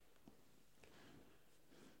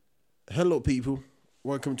Hello, people.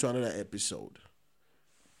 Welcome to another episode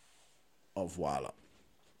of Walla,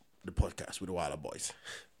 the podcast with the Walla Boys.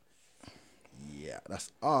 Yeah,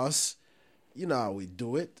 that's us. You know how we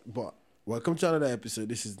do it. But welcome to another episode.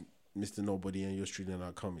 This is Mr. Nobody and your street and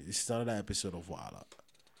our comedy. This is another episode of Walla.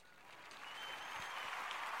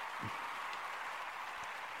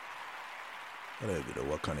 I don't even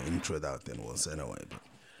know what kind of intro that thing was anyway, but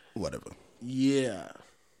whatever. Yeah.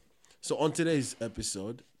 So on today's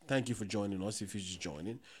episode, thank you for joining us. If you're just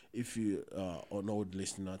joining, if you are an old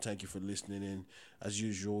listener, thank you for listening in. As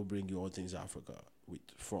usual, we'll bring you all things Africa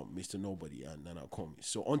from Mr. Nobody and Nana Komi.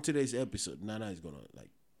 So on today's episode, Nana is gonna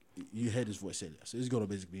you heard his voice earlier, so he's gonna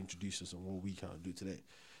basically introduce us on what we can do today.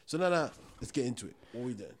 So Nana, let's get into it. What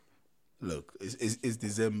we doing? Look, it's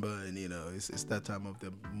December, and it's that time of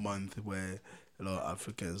the month where a lot of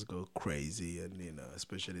Africans go crazy, and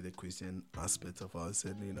especially the Christian aspect of us,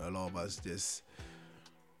 and a lot of us just,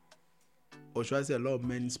 or should I say, a lot of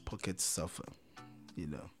men's pockets suffer,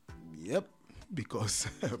 Yep. because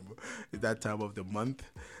it's that time of the month,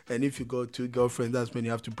 and if you go to a girlfriend, that's when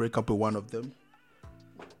you have to break up with one of them,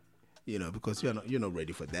 because you're not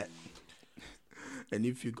ready for that. And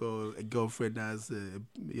if you go, a girlfriend has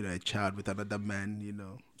a child with another man,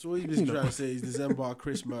 So what you just trying to say is December,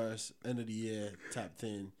 Christmas, end of the year type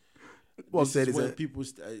thing. Well, This is when people,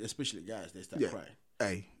 especially guys, they start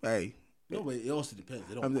crying. Hey. No, but it also depends.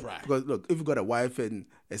 They don't cry. Because look, if you got a wife and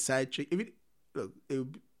a side chick, you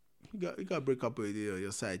got to break up with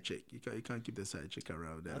your side chick. You can't keep the side chick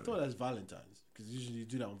around. I thought that's Valentine's, because usually you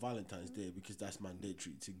do that on Valentine's Day because that's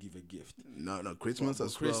mandatory to give a gift. No, Christmas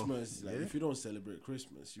as Christmas, well. if you don't celebrate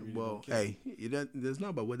Christmas, you really don't care. Hey, there's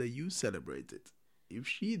not about whether you celebrate it. If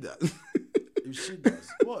she does. If she does,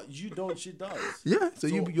 what you don't, she does. Yeah, so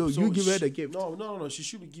you give her the gift. No. She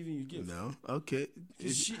should be giving you gifts. No, okay.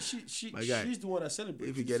 She's the one that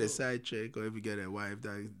celebrates. If you get a side chick or if you get a wife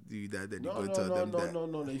that do that, then you go tell them that.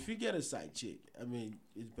 No. If you get a side chick, I mean,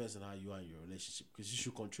 it depends on how you are in your relationship, because you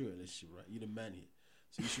should control your relationship, right? You're the man here,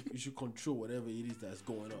 so you should control whatever it is that's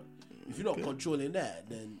going on. If you're not controlling that,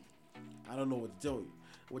 then I don't know what to tell you.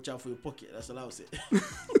 Watch out for your pocket. That's all I'll say.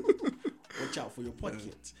 Watch out for your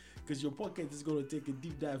pocket, because your pocket is going to take a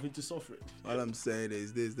deep dive into suffering. All I'm saying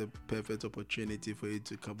is this is the perfect opportunity for you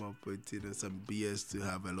to come up with some BS to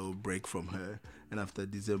have a little break from her, and after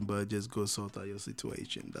December just go sort out your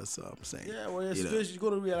situation. That's all I'm saying. Yeah, well, your situation, you're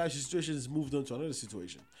going to realize your situation has moved on to another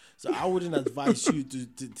situation. So I wouldn't advise you to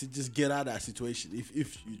just get out of that situation if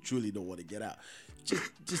you truly don't want to get out.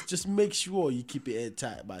 Just make sure you keep it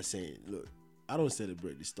airtight by saying, look, I don't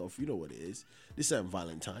celebrate this stuff. You know what it is. This ain't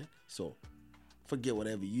Valentine, so forget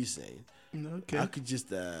whatever you saying. Okay. I could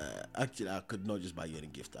just actually I could not just buy you any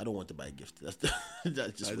gift. I don't want to buy a gift. That's just I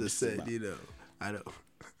what just it's said, about. I don't.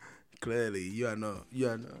 Clearly, you are not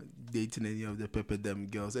dating any of the Pepperdam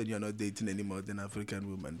girls, and you're not dating any modern African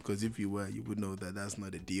women. Because if you were, you would know that that's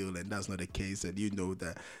not the deal, and that's not the case, and you know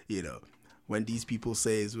that when these people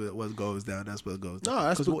say is what goes down, that's what goes down. No,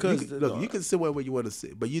 that's because you can say whatever you want to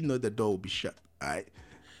say, but you know the door will be shut. All right.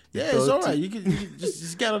 Yeah, it's all right. You can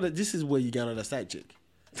just get on. This is where you get on the side chick,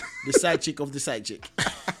 the side chick of the side chick.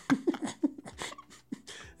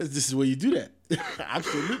 This is where you do that.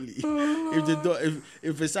 Absolutely.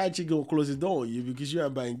 If a side chick gonna close the door on you because you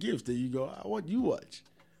ain't buying gifts, then you go, what you watch?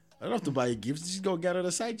 I don't have to buy a gift. Just go get on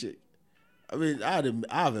the side chick. I mean, I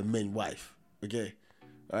have a main wife. Okay,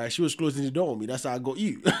 all right. She was closing the door on me. That's how I got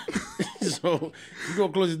you. So you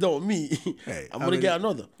gonna close the door on me? Hey, I'm gonna get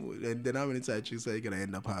another. And then how many side chicks are you gonna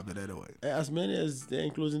end up having anyway? As many as they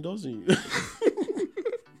ain't closing doors on you.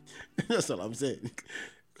 That's all I'm saying.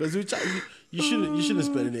 Because you shouldn't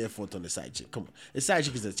spend any effort on the side chick. Come on, a side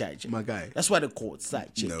chick is a side chick, My guy. That's why they call it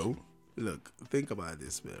side chick. No, look, think about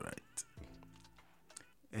this way, right?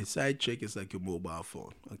 A side chick is like your mobile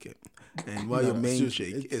phone, okay? And while your main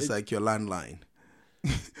chick is like your landline.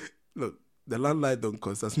 Look, the landline don't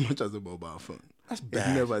cost as much as a mobile phone. That's bad.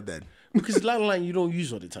 It's never done. Because landline you don't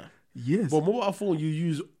use all the time. Yes. But mobile phone you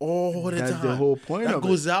use all the time. That's the whole point that of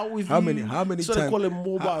goes it. out with How you. many So times? they call it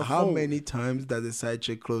mobile phone. How many times does a side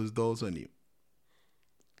chick close doors on you?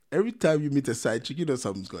 Every time you meet a side chick, you know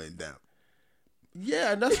something's going down.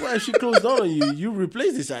 Yeah, and that's why if she closed down on you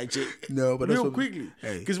replace the side chick. No, but real that's quickly.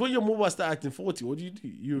 Because when your mobile start acting faulty, what do?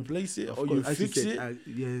 You replace it or you fix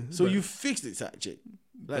it. So you fix the side chick.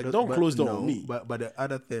 Like, don't close down on me. But the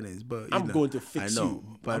other thing is, I'm going to fix you.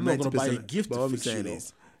 But I'm not going to buy a gift but to what fix I'm you. saying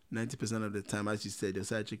is, 90% of the time, as you said, your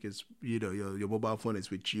side chick is, your mobile phone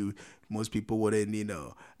is with you. Most people wouldn't,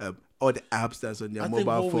 all the apps that's on your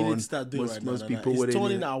mobile phone. We need to start doing most people is wouldn't.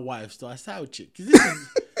 turning our wives to a side chick.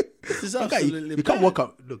 This is You absolutely can't bad. walk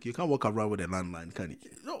up. Look, you can't walk around with a landline, can you?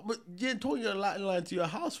 No, but you ain't talking your line to your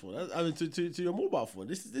house phone. I mean, to your mobile phone.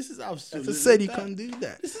 This is As absolutely I said, you bad. can't do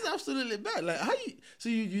that. This is absolutely bad. Like how you? So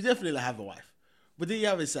you definitely have a wife, but then you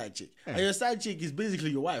have a side chick, and your side chick is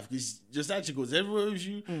basically your wife because your side chick goes everywhere with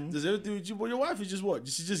you, does everything with you. But your wife is just what?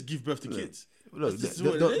 She just give birth to kids. Look, That's just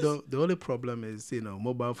what it is. the only problem is,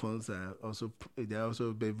 mobile phones are also they're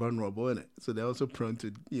also a bit vulnerable in it, so they're also prone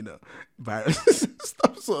to viruses and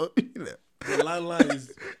stuff. So The landline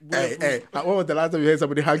is. hey, when was the last time you heard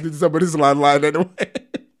somebody hacked into somebody's landline anyway?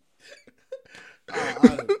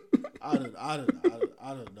 I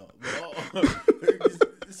don't know.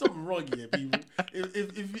 There's something wrong here, people.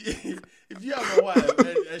 If you have a wife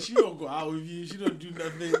and she don't go out with you, she don't do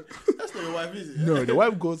nothing, that's not your wife, is it? No, the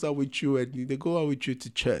wife goes out with you and they go out with you to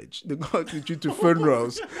church. They go out with you to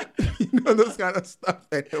funerals. Those kind of stuff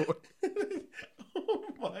anyway. Oh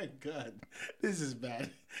my God. This is bad.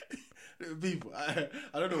 People, I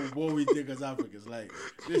don't know what we think as Africans. Like,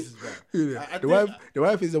 this is bad. The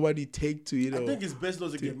wife is the one you take to, I think it's best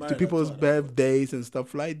not to get married. to people's birthdays and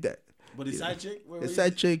stuff like that. But the side chick? The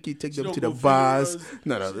side chick, you take them to the don't go bars.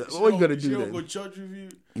 funerals. No. She What you gonna She do don't then? go church with you.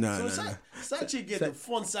 No. Side chick get the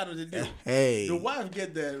fun side of the deal. Hey. The wife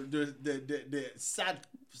get the sad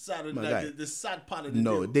side of My guy. the sad part of the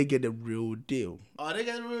No, deal. they get the real deal. Oh, they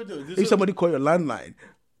get the real deal. If somebody call your landline,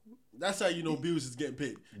 That's how you know bills is getting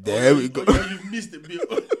paid. There we go. Or you missed the bill.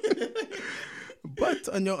 but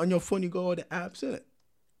on your phone you got all the apps in it.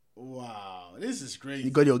 Wow, this is crazy.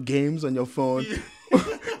 You got your games on your phone.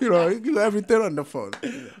 You got everything on the phone.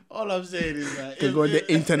 All I'm saying is that You can go on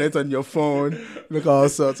the internet on your phone. Look at all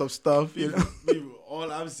sorts of stuff. people,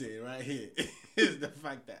 all I'm saying right here is the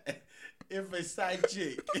fact that if a side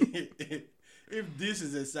chick, if this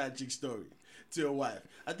is a side chick story to a wife,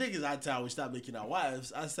 I think it's our time we start making our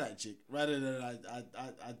wives our side chick rather than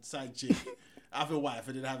our side chick. I have a wife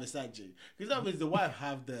and then have a side chick because that means the wife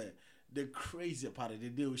have the crazy part of the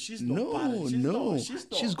deal. She's not part of it. She's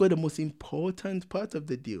not. She's got the most important part of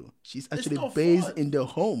the deal. She's actually not based fun. in the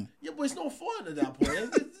home. Yeah, but it's not fun at that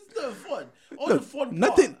point. It's not fun. All Look, the fun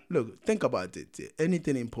nothing. part. Look, think about it.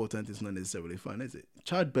 Anything important is not necessarily fun, is it?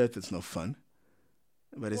 Childbirth is not fun,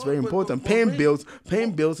 but it's very important. Paying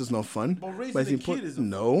bills is not fun, But raising but it's a important. kid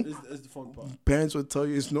is the fun part. Parents will tell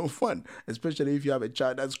you it's no fun, especially if you have a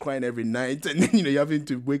child that's crying every night, and then you're having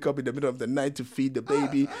to wake up in the middle of the night to feed the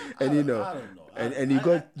baby, I don't know. and you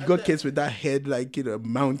got kids with that head like a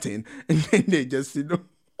mountain, and then they just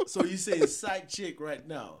So you say a side chick right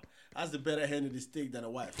now has the better hand of the stick than a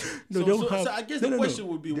wife. No, so, they don't so, have- so I guess no, the no, question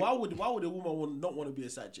would be why would a woman not want to be a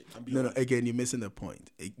side chick? And be No, honest? again, you're missing the point.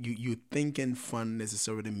 You thinking fun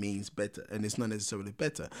necessarily means better, and it's not necessarily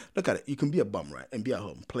better. Look at it. You can be a bum, right, and be at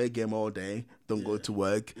home, play a game all day, don't go to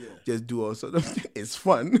work, just do all sorts of things. It's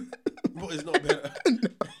fun. But it's not better.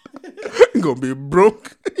 You're gonna be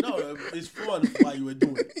broke. No, it's fun while you were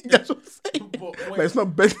doing it. That's what I'm saying. But But it's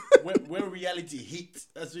not better. when reality hits,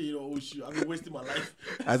 that's when you know, oh shoot, I've been wasting my life.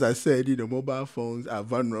 As I said, mobile phones are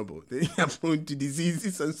vulnerable. They are prone to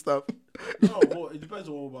diseases and stuff. No, well, it depends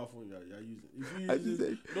on what mobile phone you're using. If you As you use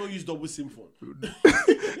it, don't use double SIM phone.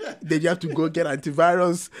 Then you have to go get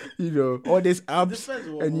antivirus, all these apps. Depends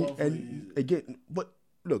on what mobile phone you're using. And again, but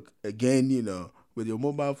look, again, with your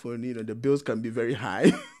mobile phone, the bills can be very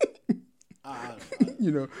high.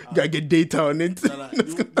 You gotta get data on it.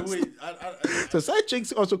 So side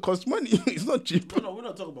chicks also cost money. It's not cheap. No, we're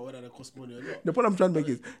not talking about whether they cost money or not. The point I'm trying to make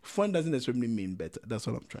is fun doesn't necessarily mean better. That's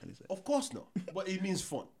what I'm trying to say. Of course not, but it means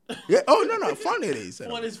fun. Yeah. Oh no, fun it is.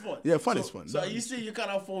 Fun is fun. Yeah, fun is fun. So you say you can't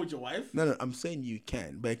have fun with your wife? No, I'm saying you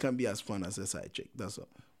can, but it can't be as fun as a side chick. That's all.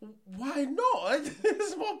 Why not?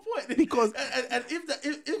 That's my point. Because and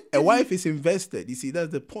if a wife is invested, you see,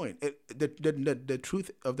 that's the point. The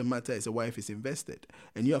truth of the matter is a wife is invested,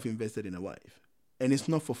 and you have invested in a wife, and it's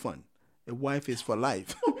not for fun. A wife is for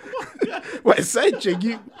life. Well, a side chick,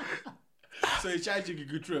 so a side chick you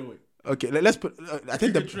could throw away. Okay, let's put. I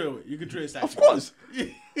think You could throw away. You could throw a side Of chick. course.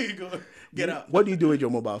 You go get out. What do you do with your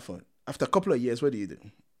mobile phone after a couple of years? What do you do?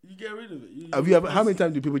 You get rid of it. Have you ever? How many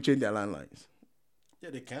times do people change their landlines? Yeah,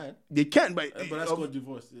 they can. They can, but But that's called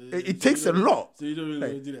divorce. it takes a lot. So you don't really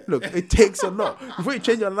want to do that. Look, it takes a lot before you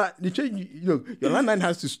change your line. Your landline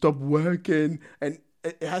has to stop working, and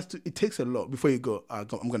it has to. It takes a lot before you go. I'm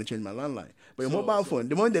going to change my landline. But your mobile phone,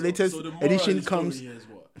 the moment the latest so the moral edition of the story comes, here is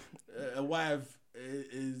what? A wife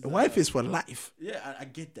is. a wife is for life. Yeah, I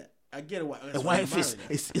get that. I get it. A wife is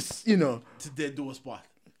it's to their door spot.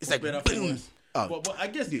 It's For like better for boom. worse. Oh, But I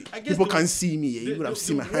guess people can see me. You would have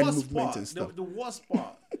seen my hand worst movement part, and stuff. The worst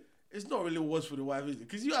part, it's not really worse for the wife, is it?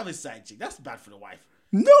 Because you have a side chick. That's bad for the wife.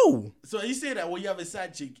 No. So you say that when you have a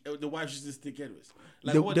side chick, the wife should just stick anyways.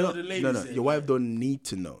 Like The- what the- the lady no, no. said, Your wife like, don't need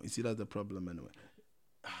to know. You see, that's the problem anyway.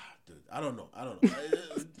 dude, I don't know.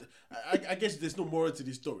 I guess there's no moral to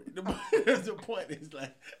this story. The point is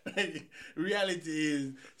like reality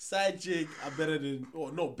is side chick are better than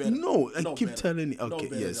no better. No, I no keep better. telling you. No Okay,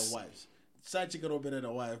 better yes. than wives. Side chick are no better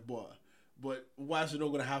than wife, but wives are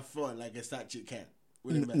not gonna have fun like a side chick can.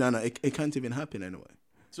 With a man. No, it can't even happen anyway.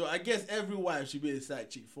 So I guess every wife should be a side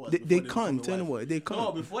chick first. They before can't become a wife. anyway. They can't.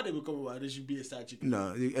 No, before they become a wife, they should be a side chick.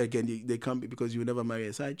 No, again, they can't be because you will never marry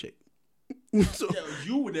a side chick. So Yeah,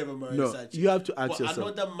 you would never marry no, a side chick. you have to ask But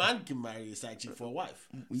yourself. another man can marry a side chick for a wife.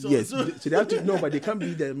 So, Yes, so, so they have to know, but they can't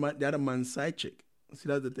be the other man's side chick. See,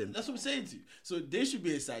 that's the thing. that's what I'm saying to you. So they should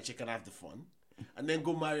be a side chick and have the fun, and then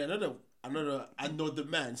go marry another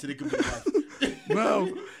man so they can be a wife. Well,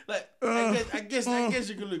 like I guess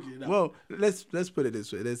you can look at it. Now. Well, let's put it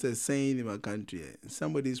this way. There's a saying in my country: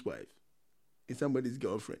 somebody's wife is somebody's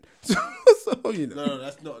girlfriend. So you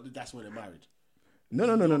know. No, that's when they're married. No.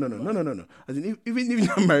 As in, even if you're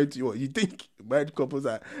not married to you think married couples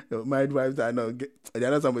are married wives are not they're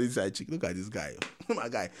not somebody's side chick. Look at this guy, my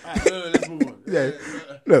guy. All right, no, let's move on. Yeah.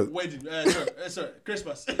 Look. Wedding, sorry,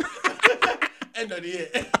 Christmas, end of the year,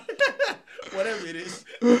 whatever it is.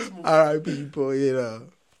 Let's move on. All right, people, you know.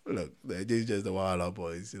 Look, this is just the Wild Out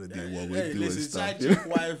Boys. You know, doing what we do and listen, stuff. side you know? chick,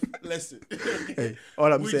 wife, listen. Hey,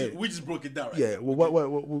 all I'm we saying. we just broke it down, right? Yeah, well,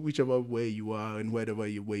 whichever way you are and where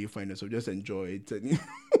you find yourself, just enjoy it and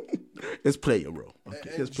just play your role.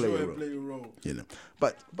 Okay, just play your role. Play your role. You know,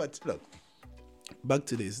 but look, back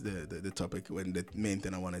to this the topic when the main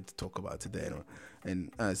thing I wanted to talk about today, you know,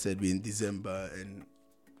 and I said we're in December, and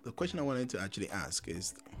the question I wanted to actually ask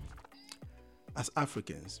is, as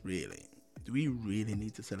Africans, really, do we really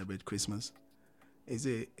need to celebrate Christmas? Is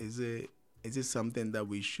it something that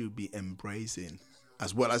we should be embracing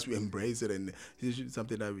as well as we embrace it, and is it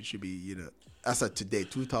something that we should be, you know, as of today,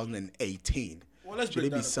 2018? Well, let's should break it be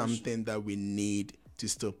down the question. something that we need to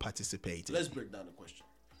still participate in? Let's break down the question.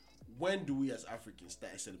 When do we as Africans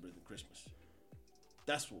start celebrating Christmas?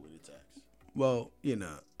 That's what we need to ask. Well, you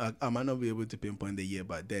know, I might not be able to pinpoint the year,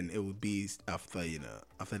 but then it would be after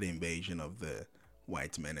the invasion of the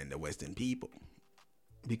white men and the Western people.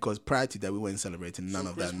 Because prior to that, we weren't celebrating none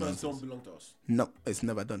of that Christmas nonsense. don't belong to us. No, it's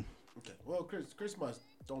never done. Okay. Well, Christmas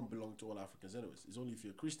don't belong to all Africans anyways. It's only if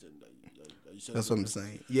you're a Christian that you celebrate. That's what I'm Christmas.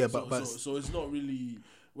 saying. Yeah, So, but so it's not really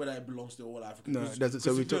whether it belongs to all Africans. no, Because-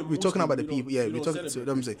 so because if we're you're talking Muslim, about the you don't- people. Yeah, you we're don't talking. So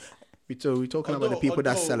celebrate I'm saying, we're talking about the people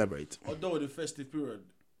that celebrate. Although the festive period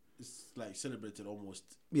is like celebrated almost.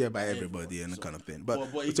 Yeah, by everybody and so- kind of thing. But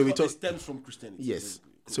it, so we it talk. stems from Christianity. Yes.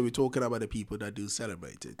 basically. So we're talking about the people that do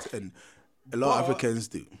celebrate it, and a lot of But- Africans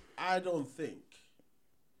do. I don't think.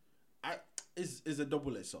 It's a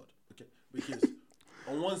double-edged sword, okay? Because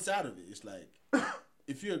on one side of it, it's like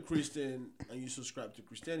if you're a Christian and you subscribe to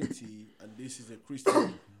Christianity, and this is a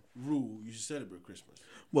Christian rule, you should celebrate Christmas.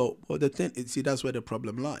 Well, the thing is, see, that's where the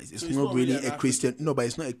problem lies. It's So it's not not really really an a Christian. No, but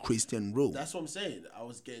it's not a Christian rule. That's what I'm saying. I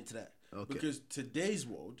was getting to that. Okay. Because today's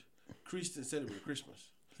world, Christians celebrate Christmas,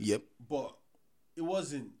 Yep. but it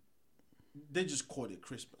wasn't. They just called it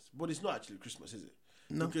Christmas, but it's not actually Christmas, is it?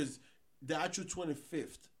 No. Because the actual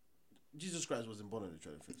 25th, Jesus Christ wasn't born on the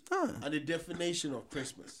 25th. Ah. And the definition of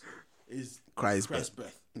Christmas is Christ's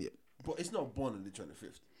birth. Yeah. But it's not born on the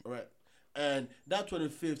 25th, all right? And that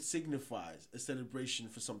 25th signifies a celebration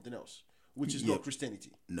for something else, which is Yeah. not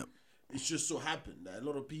Christianity. No. It's just so happened that a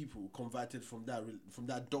lot of people converted from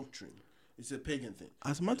that doctrine. It's a pagan thing.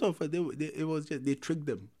 As a matter of fact, it was just they tricked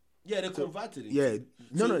them. Yeah, they converted it. Yeah.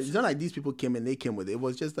 No, So- it's not like these people came and they came with it. It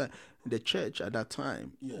was just that the church at that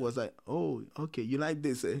time Yeah. was like, oh, okay, you like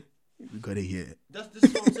this, eh? We got to hear it. This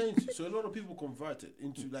is what I'm saying to you. So a lot of people converted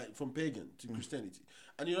into like from pagan to Christianity,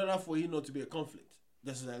 and in order for it not to be a conflict,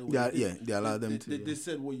 that's exactly what Yeah, they did. yeah, they allowed them to, They yeah.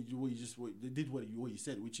 said they did what you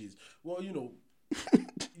said, which is, well, you know,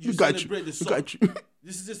 We got you. celebrate the We sun. got you.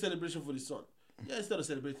 This is a celebration for the sun. Yeah, instead of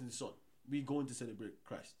celebrating the sun, we're going to celebrate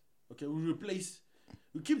Christ. Okay,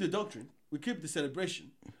 we keep the doctrine, we keep the celebration,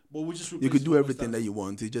 but we just replace You could it do with everything stuff, that you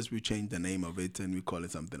want. It's just we change the name of it and we call it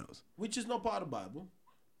something else. which is not part of the Bible.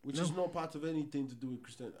 Which is not part of anything to do with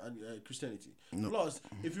Christianity. No. Plus,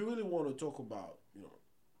 if you really want to talk about, you know,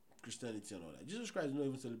 Christianity and all that, Jesus Christ did not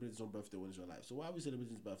even celebrate his own birthday when he was alive. So why are we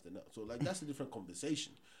celebrating his birthday now? So like that's a different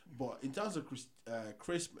conversation. But in terms of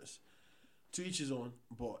Christmas, to each his own.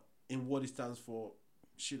 But in what it stands for,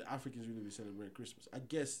 should Africans really be celebrating Christmas? I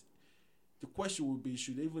guess the question would be: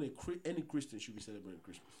 should even any Christian should be celebrating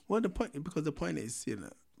Christmas? Well, the point is, you know,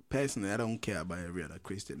 personally, I don't care about every other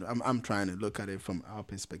Christian. I'm trying to look at it from our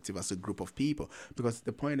perspective as a group of people, because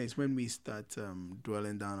the point is when we start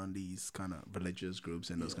dwelling down on these kind of religious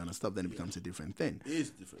groups and those kind of stuff, then it becomes a different thing. It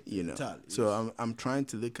is different. You know. Entirely, So yes. I'm trying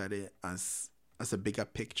to look at it as a bigger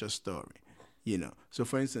picture story. You know. So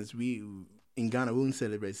for instance, we in Ghana we won't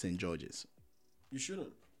celebrate St. George's You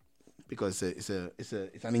shouldn't. because it's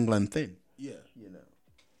an England thing. Yeah. You know.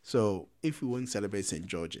 So if we wouldn't celebrate St.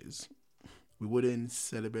 George's, we wouldn't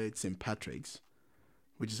celebrate St. Patrick's,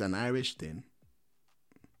 which is an Irish thing.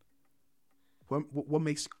 What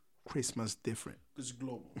makes Christmas different? Because it's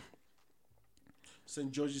global.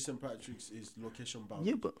 St. George's, St. Patrick's is location bound.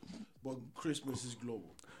 Yeah, but Christmas is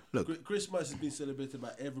global. look, Christmas is being celebrated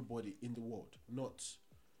by everybody in the world, not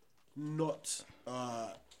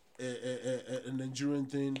a Nigerian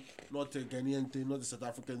thing, not a Ghanaian thing, not a South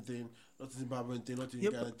African thing, not a Zimbabwean thing, not a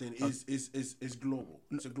Ugandan thing. It's global.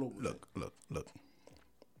 It's a global thing. Look.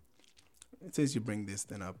 Since you bring this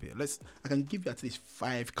thing up here, I can give you at least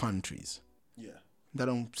 5 countries Yeah. that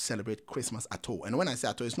don't celebrate Christmas at all. And when I say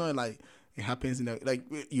at all, it's not like it happens in like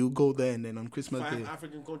you go there and then on Christmas 5 Day.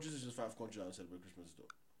 African countries, it's just 5 countries that don't celebrate Christmas at all.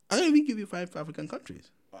 I can even give you 5 African countries.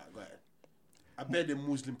 All right, go ahead. I bet they're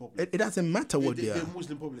Muslim populated. It doesn't matter what they They're are.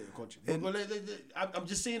 Muslim populated country. I'm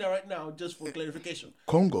just saying that right now, just for clarification.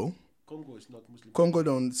 Congo Congo is not Muslim.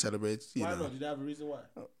 don't celebrate. You Why know, not? Did they have a reason why?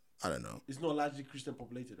 I don't know. It's not largely Christian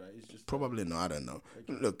populated, right? It's just Probably not. I don't know.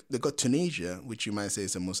 Look, they got Tunisia, which you might say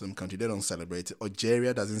is a Muslim country. They don't celebrate it.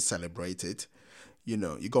 Algeria doesn't celebrate it. You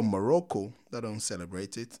know, you got Morocco that don't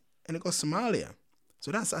celebrate it, and you got Somalia.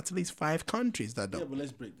 So that's at least 5 countries that Yeah, don't. but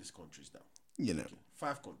let's break these countries down. You know, Okay.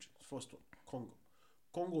 5 countries. First one, Congo.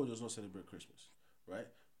 Congo does not celebrate Christmas, right?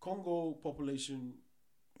 Congo population.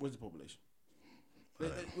 What's the population?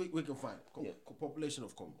 We can find it. Population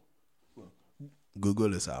of Congo.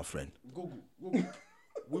 Google is our friend. Google.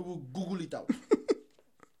 We will Google it out.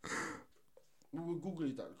 We will Google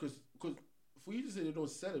it out because for you to say they don't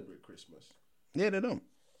celebrate Christmas, Yeah, they don't.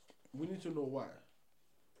 we need to know why.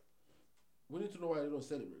 We need to know why they don't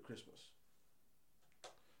celebrate Christmas.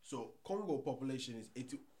 So Congo population is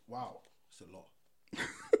 80. Wow, it's a lot.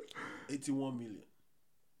 81 million.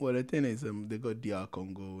 Well, the thing is, they got DR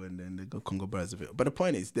Congo and then they got Congo Brazzaville. But the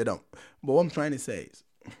point is, they don't. But what I'm trying to say is,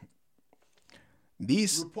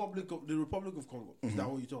 these The Republic of Congo. Is that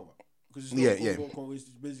what you're talking about? Because it's Yeah, not yeah. Congo. Congo is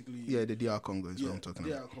basically the DR Congo is what I'm talking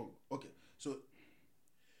DR about. Congo. Okay, so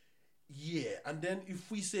yeah, and then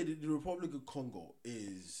if we say that the Republic of Congo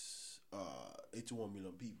is 81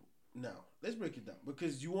 million people, now let's break it down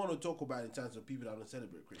because you want to talk about in terms of people that don't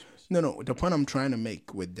celebrate Christmas. No. The point I'm trying to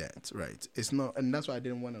make with that, right? It's not, and that's why I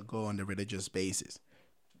didn't want to go on the religious basis.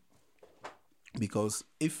 Because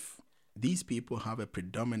if these people have a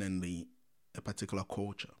predominantly a particular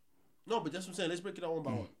culture, No, but that's what I'm saying. Let's break it down one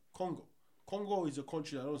by one. Congo is a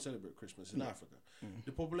country that don't celebrate Christmas in Africa.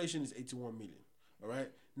 The population is 81 million. All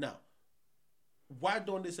right. Now, why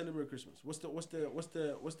don't they celebrate Christmas? What's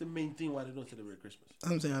the main thing why they don't celebrate Christmas?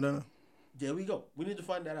 I'm saying I don't know. There we go. We need to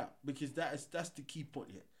find that out because that's the key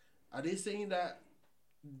point here. Are they saying that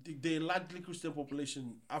the largely Christian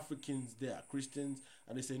population, Africans, they are Christians,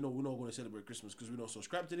 and they say no, we're not going to celebrate Christmas because we don't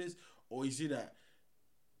subscribe to this, or is it that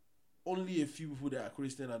only a few people that are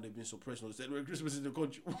Christian and they've been suppressed not to celebrate Christmas in the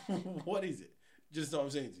country? What is it? Just what I'm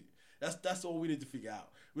saying to you. That's all we need to figure out.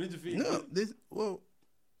 We need to figure.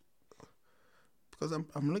 Because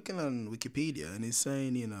I'm looking on Wikipedia and it's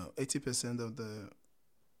saying 80% of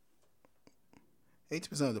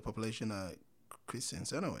the population are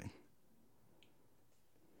Christians anyway.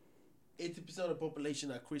 80% of the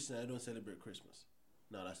population are Christian and don't celebrate Christmas.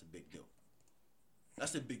 No, that's a big deal.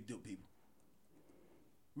 That's a big deal, people.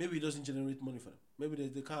 Maybe it doesn't generate money for them. Maybe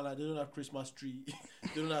they can't, like, they don't have Christmas tree.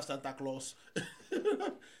 They don't have Santa Claus.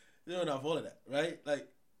 They don't have all of that, right? Like,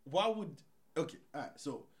 why would... Okay, all right.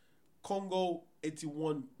 So, Congo,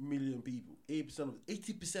 81 million people.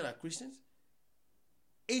 80% are Christians?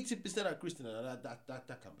 80% are Christian. And that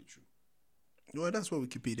can't be true. Well, that's what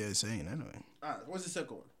Wikipedia is saying anyway. All right, what's the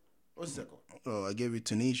second one? Oh, I gave you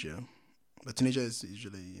Tunisia. But Tunisia is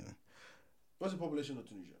usually... What's the population of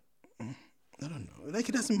Tunisia? I don't know. Like,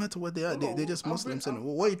 it doesn't matter what they are. No, They're just Muslims.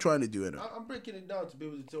 What are you trying to do anyway? I'm breaking it down to be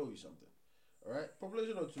able to tell you something. All right?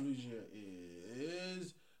 Population of Tunisia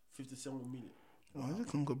is 57 million. Oh, is it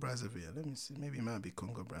Congo Brazzaville? Let me see. Maybe it might be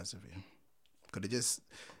Congo Brazzaville. Because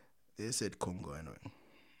they said Congo anyway.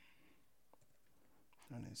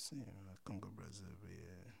 Let me see. Congo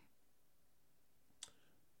Brazzaville.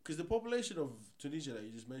 Because the population of Tunisia that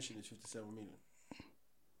you just mentioned is 57 million.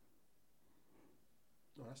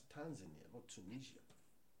 No, that's Tanzania, not Tunisia.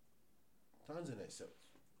 Tanzania itself,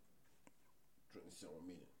 27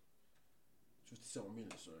 million. 57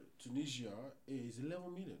 million, sorry. Tunisia is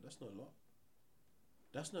 11 million. That's not a lot.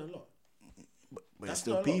 That's not a lot. But That's it's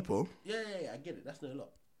still not a lot. people. Yeah, I get it. That's not a lot.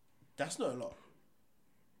 That's not a lot.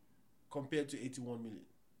 Compared to 81 million.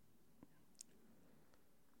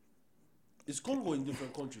 Is Congo in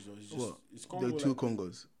different countries or it's just Well, it's there Congo were two like,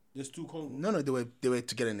 Congos. there's two Congos. No, they were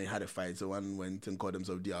together and they had a fight. So one went and called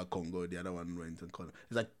themselves DR Congo. The other one went and called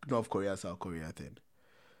it's like North Korea, South Korea thing.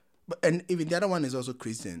 But and even the other one is also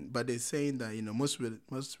Christian. But they're saying that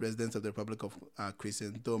most residents of the Republic of are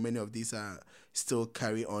Christian, though many of these are still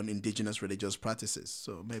carry on indigenous religious practices.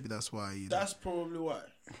 So maybe that's why. That's probably why.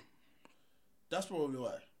 That's probably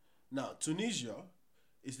why. Now Tunisia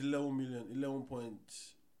is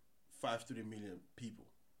 11.53 million people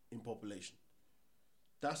in population.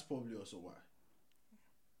 That's probably also why.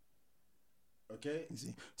 Okay? You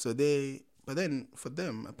see, but then for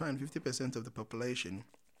them, apparently 50% of the population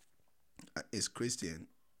is Christian,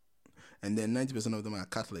 and then 90% of them are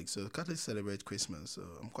Catholic. So Catholics celebrate Christmas. So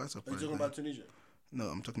I'm quite Are you surprised. talking about Tunisia? No,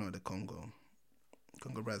 I'm talking about the Congo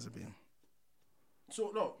Brazzaville.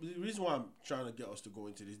 So no, the reason why I'm trying to get us to go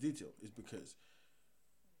into this detail is because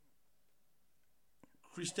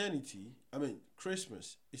Christianity,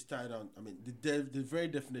 Christmas is tied on. The very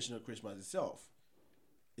definition of Christmas itself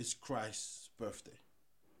is Christ's birthday.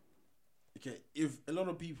 Okay, if a lot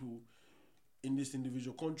of people in these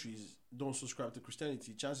individual countries don't subscribe to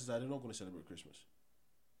Christianity, chances are they're not going to celebrate Christmas.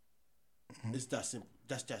 Mm-hmm. It's that simple.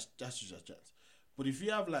 That's just chance. But if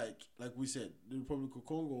you have like we said, the Republic of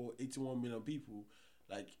Congo, 81 million people,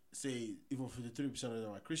 like say even 53% of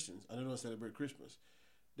them are Christians and they don't celebrate Christmas,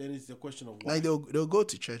 then it's the question of why. Like they'll go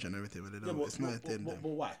to church and everything, but they don't. It's not a thing. But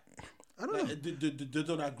why? I don't know. They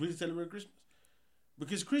don't agree to celebrate Christmas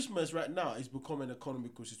because Christmas right now is becoming an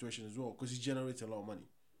economical situation as well because it generates a lot of money.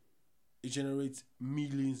 It generates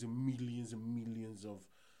millions and millions and millions of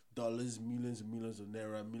dollars, millions and millions of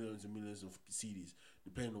naira, millions and millions of cedis,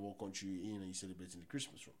 depending on what country you're in and you're celebrating the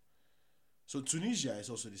Christmas from. So Tunisia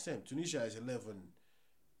is also the same. Tunisia is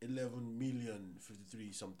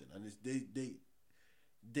 11,053,000 something, and it's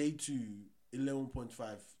they too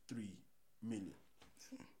 11.53 million.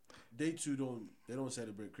 They too don't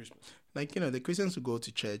celebrate Christmas. Like the Christians who go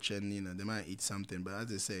to church and they might eat something, but as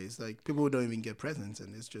they say, it's like people don't even get presents,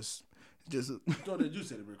 and it's just. No, they do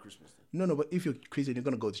celebrate Christmas. Then. No, but if you're Christian, you're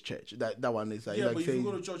gonna go to church. That one is like but saying, if you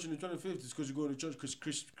go to church on the 25th, it's because you go to church because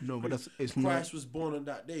Christ was born on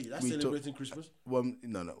that day. That's celebrating Christmas. Well,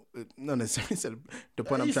 no, not necessarily. The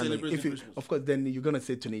point I'm trying to make, of course, then you're gonna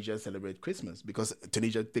say Tunisia celebrate Christmas because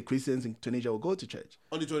the Christians in Tunisia will go to church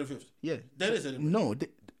on the 25th. Yeah, then it's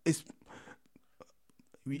it's.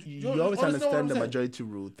 You always understand the majority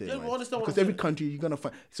rule thing, right? Because every country you're gonna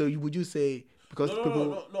find. So would you say because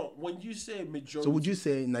no. When you say majority, so would you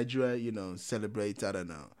say Nigeria, celebrates I don't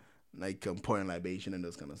know, like pouring libation and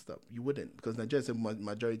those kind of stuff? You wouldn't because Nigeria is a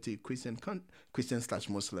majority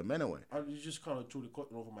Christian/Muslim anyway. You just kind of threw the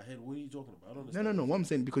curtain over my head. What are you talking about? I don't understand. No. What I'm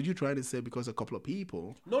saying because you're trying to say because a couple of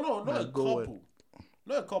people. No, not a couple.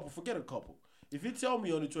 Not a couple. Forget a couple. If you tell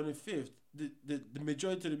me on the 25th, the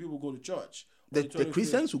majority of the people go to church. The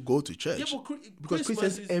Christians who go to church. Yeah, because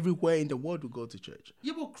Christians everywhere in the world will go to church.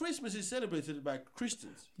 Yeah, but Christmas is celebrated by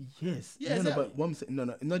Christians. Yes. Yeah, exactly. But what I'm saying,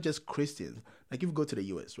 not just Christians. Like if you go to the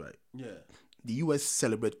US, right? Yeah. The US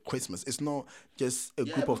celebrate Christmas. It's not just a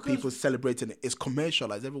group of people celebrating it. It's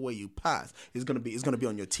commercialized everywhere you pass. It's gonna be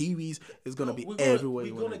on your TVs. It's gonna be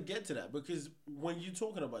everywhere. We're gonna get to that because when you're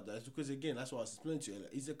talking about that, it's because again, that's what I was explaining to you.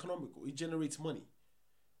 It's economical. It generates money.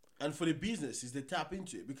 And for the businesses, they tap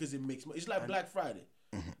into it because it makes money. It's like Black Friday.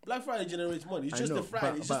 Mm-hmm. Black Friday generates money. It's just a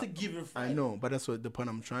Friday. It's just a given Friday. I know, but that's what the point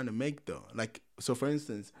I'm trying to make, though. Like, so for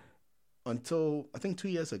instance, until I think 2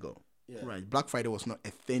 years ago, right, Black Friday was not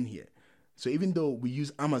a thing here. So even though we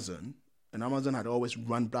use Amazon, and Amazon had always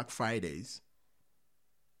run Black Fridays,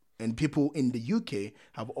 and people in the UK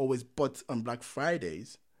have always bought on Black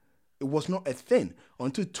Fridays, it was not a thing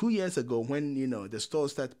until 2 years ago when, the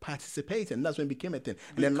stores started participating. That's when it became a thing.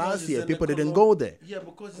 And then last year, people didn't go there. Yeah,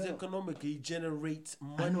 because it's economic. It generates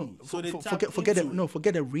money. So forget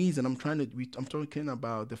the reason. I'm talking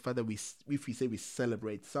about the fact that if we say we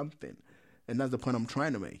celebrate something. And that's the point I'm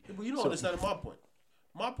trying to make. Yeah, but you don't understand my point.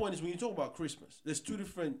 My point is when you talk about Christmas, there's two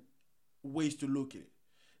different ways to look at it.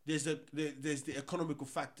 There's the economical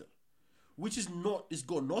factor, which it's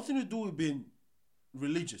got nothing to do with being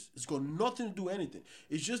religious. It's got nothing to do with anything.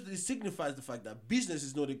 It signifies the fact that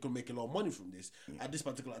businesses know they can make a lot of money from this at this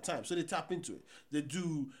particular time. So they tap into it. They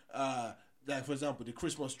do, like for example, the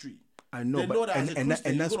Christmas tree. I know, they know that as a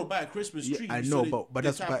Christian, you're going to buy a Christmas tree. I know, but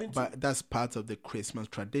that's part of the Christmas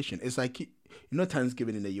tradition. It's like,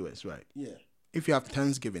 Thanksgiving in the US, right? Yeah. if you have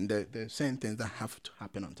Thanksgiving, there are certain things that have to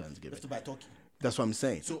happen on You Thanksgiving. have to buy turkey. That's what I'm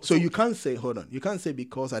saying. So- So you can't say, hold on, you can't say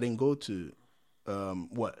because I didn't go to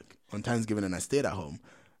work on Thanksgiving and I stayed at home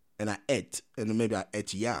and I ate, and maybe I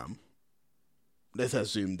ate yam. Let's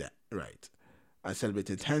assume that, right? I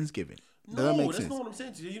celebrated Thanksgiving. Does that No, make that's sense? not what I'm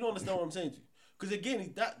saying to you. You don't understand what I'm saying to you. Because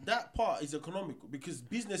again, that part is economical because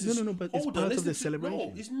business No, is no, no, but it's hold on, part of listen the to- No,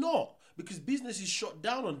 celebration. it's not because business is shut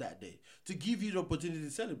down on that day to give you the opportunity to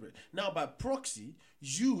celebrate. Now, by proxy,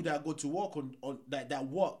 you that go to work on that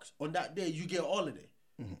works on that day, you get a holiday.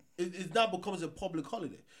 Mm-hmm. It now becomes a public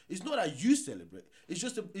holiday. It's not that you celebrate. It's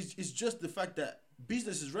just the fact that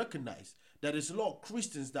businesses recognize that there's a lot of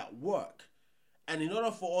Christians that work. And in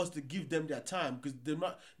order for us to give them their time, because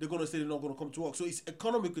they're gonna say they're not gonna come to work. So it's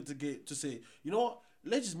economical to say, you know what,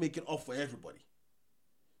 let's just make it off for everybody.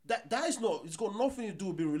 That is not. It's got nothing to do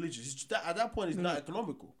with being religious. It's just that at that point, it's not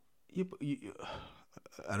economical.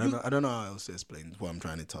 I don't know how else to explain what I'm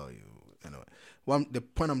trying to tell you. Anyway, the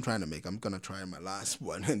point I'm trying to make, I'm gonna try my last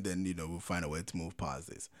one, and then we'll find a way to move past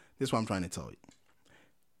this. This is what I'm trying to tell you.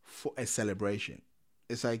 For a celebration,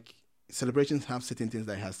 it's like celebrations have certain things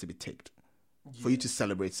that has to be ticked for you to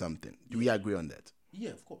celebrate something. Do we agree on that?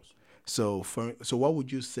 Yeah, of course. So what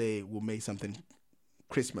would you say will make something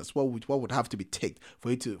Christmas? What would have to be ticked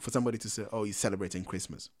for somebody to say, oh, he's celebrating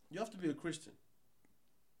Christmas? You have to be a Christian.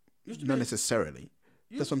 You have to Not be necessarily.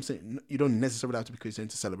 That's what I'm saying. You don't necessarily have to be Christian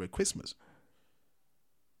to celebrate Christmas.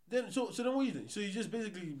 then then what do you think? So you're just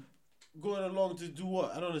basically going along to do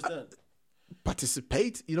what? I don't understand.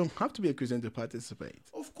 Participate. You don't have to be a Christian to participate.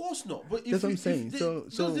 Of course not. But if That's what you- I'm saying. if they-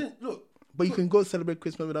 So- then, look. But you can go celebrate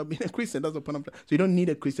Christmas without being a Christian. That's the point. So you don't need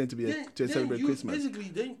a Christian to Then celebrate you Christmas. basically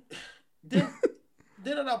then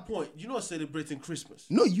at that point you're not celebrating Christmas.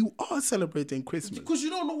 No, you are celebrating Christmas. Because you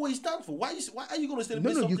don't know what it stands for. Why are you going to celebrate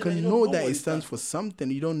No, something you that can you don't know know that what it stands for something.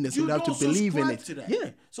 You don't You necessarily have don't to believe in subscribe it. to that.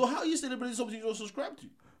 Yeah, So how are you celebrating something you don't subscribe to?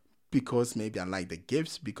 because maybe I like the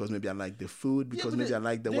gifts. Because maybe I like the food. Because but maybe I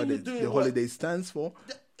like then what you're doing the what? holiday stands for.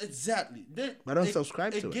 Exactly. But I don't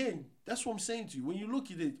subscribe to it. Again, that's what I'm saying to you. When you look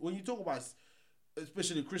at it, when you talk about,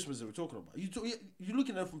 especially Christmas that we're talking about, you're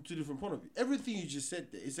looking at it from two different point of view. Everything you just said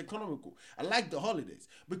there is economical. I like the holidays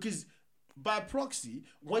because by proxy,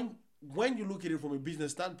 when you look at it from a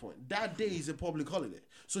business standpoint, that day is a public holiday.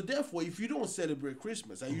 So therefore, if you don't celebrate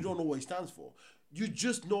Christmas and you don't know what it stands for, you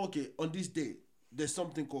just know, okay, on this day, there's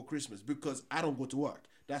something called Christmas because I don't go to work.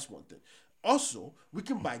 That's one thing. Also, we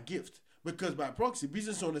can buy gifts because by proxy,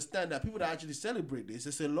 business understand that people that actually celebrate this,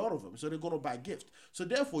 there's a lot of them, so they're going to buy gifts. So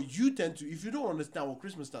therefore, you tend to, if you don't understand what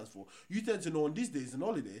Christmas stands for, you tend to know on these days an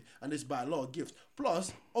holiday and just buy a lot of gifts.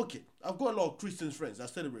 Plus, okay, I've got a lot of Christian friends that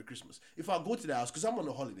celebrate Christmas. If I go to their house, because I'm on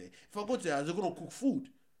a holiday, if I go to their house, they're going to cook food.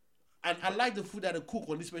 And I like the food that they cook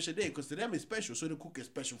on this special day because to them it's special, so they cook a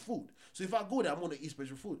special food. So if I go there, I'm going to eat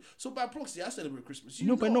special food. So by proxy, I celebrate Christmas. You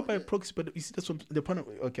No, but know, not by yeah. proxy. But you see, that's what the point.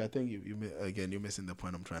 Okay, I think you're missing the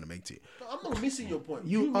point I'm trying to make to you. I'm not missing your point.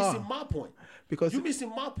 You You're missing my point. Because You're missing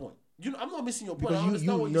my point. I'm not missing your point. I because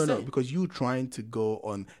understand what you're saying. because you trying to go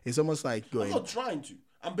on. It's almost like I'm going. not trying to.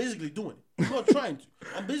 I'm basically doing it. I'm not trying to.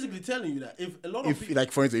 I'm basically telling you that if a lot of If people,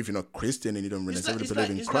 like for instance, if you're not Christian and you don't necessarily it's believe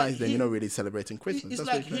like- in it's Christ, like then you're Eid. not really celebrating Christmas. it's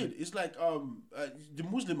That's like what you're Eid. It's like the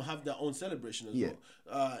Muslim have their own celebration as Yeah.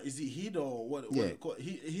 well. Is it Eid or what? Yeah. It called?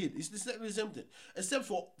 Eid. It's exactly the same thing, except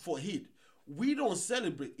for Eid. We don't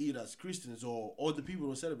celebrate Eid as Christians or the people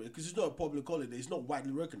don't celebrate because it's not a public holiday. It's not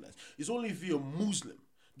widely recognized. It's only if you're a Muslim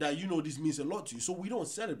that this means a lot to you. So we don't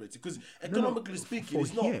celebrate it because economically speaking, for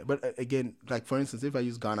it's not. here. But again, like for instance, if I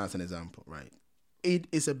use Ghana as an example, right? It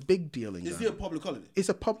is a big deal in Is Ghana. it a public holiday? It's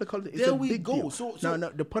a public holiday. It's There a we big go. deal. So- now,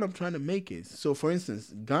 the point I'm trying to make is, so for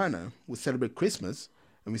instance, Ghana will celebrate Christmas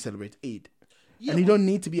and we celebrate Eid. Yeah, and you but don't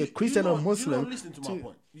need to be a Christian or Muslim. You're not listening to my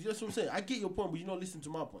point. That's what I'm saying. I get your point, but you're not listening to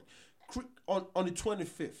my point. On the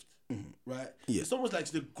 25th, right? Yeah. It's almost like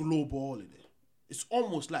it's the global holiday. It's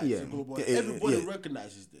almost like Yeah. it's a global Yeah, holiday. Everybody yeah.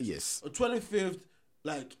 recognizes this. Yes. On 25th,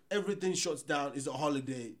 like everything shuts down. Is a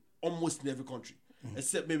holiday almost in every country,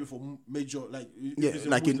 except maybe for major like if Yeah, it's a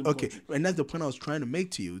like in Muslim okay, country. and that's the point I was trying to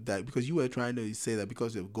make to you, that because you were trying to say that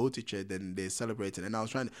because they go to church then they celebrate it, and I was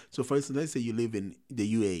trying to. So for instance, let's say you live in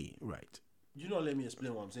the UAE, right? You don't let me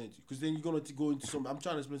explain what I'm saying to you, because then you're gonna go into some. I'm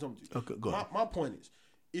trying to explain something to you. Okay, go on. My point is,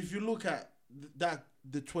 if you look at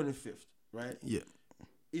the 25th, right? Yeah,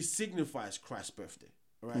 It signifies Christ's birthday,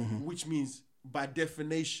 right? Mm-hmm. Which means, by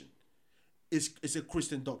definition, it's a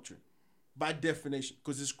Christian doctrine, by definition,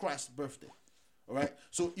 because it's Christ's birthday, all right?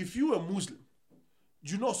 So if you're a Muslim,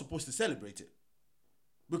 you're not supposed to celebrate it,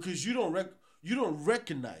 because you don't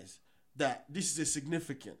recognize that this is a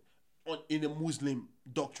significant in a Muslim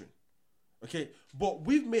doctrine. Okay, but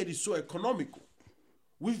we've made it so economical.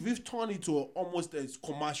 We've turned it to almost a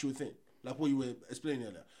commercial thing, like what you were explaining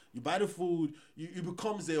earlier. You buy the food, it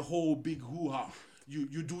becomes a whole big hoo-ha.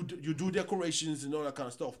 You do decorations and all that kind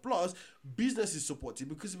of stuff. Plus, businesses support it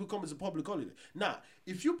because it becomes a public holiday. Now,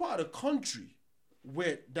 if you're part of a country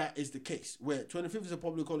where that is the case, where 25th is a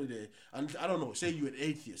public holiday, and I don't know, say you're an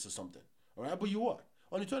atheist or something, all right, but you are.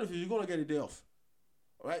 On the 25th, you're going to get a day off,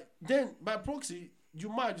 all right? Then, by proxy, you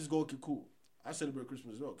might just go, okay, cool. I celebrate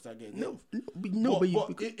Christmas as well because I get a day off.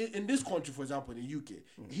 But in this country, for example, in the UK,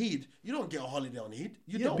 Eid, you don't get a holiday on Eid.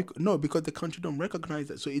 You don't. Because the country don't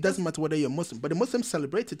recognize it. So it doesn't matter whether you're Muslim, but the Muslims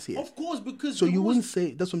celebrate it here. Of course, because so you wouldn't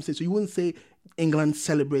say, that's what I'm saying. So you wouldn't say England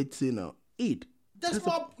celebrates, Eid.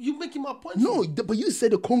 You're making my point. No, but you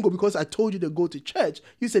said the Congo because I told you to go to church.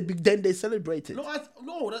 You said then they celebrate it. No,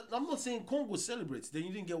 I'm not saying Congo celebrates. Then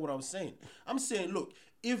you didn't get what I was saying. I'm saying, look,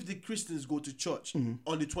 if the Christians go to church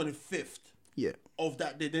on the 25th of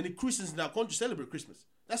that day, then the Christians in that country celebrate Christmas.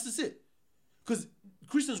 That's just it. Because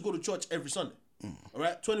Christians go to church every Sunday. All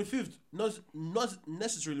right? 25th not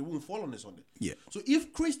necessarily won't fall on a Sunday. Yeah. So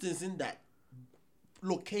if Christians in that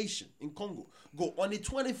location in Congo go on the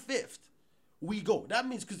 25th, we go. That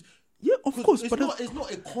means because of course, it's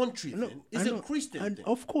not a country thing. It's a Christian thing.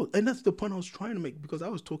 Of course, and that's the point I was trying to make because I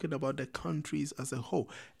was talking about the countries as a whole.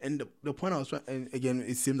 And the point I was trying, and again,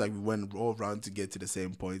 it seems like we went all around to get to the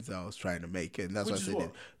same points I was trying to make, and that's why I said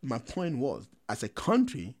it. My point was, as a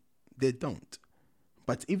country, they don't.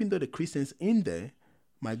 But even though the Christians in there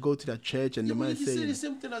might go to that church and they might say the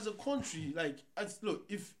same thing as a country. Like, look,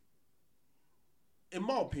 if, in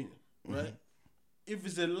my opinion, right. If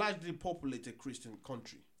it's a largely populated Christian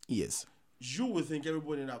country, yes, you would think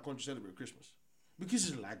everybody in that country celebrate Christmas because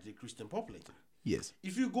it's largely Christian populated. Yes.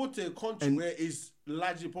 If you go to a country where it's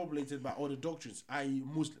largely populated by other doctrines, i.e.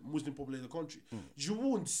 Muslim populated country, you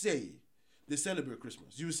wouldn't say they celebrate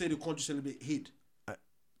Christmas. You would say the country celebrate Eid.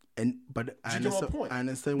 I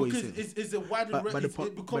understand what you're saying. It's a widely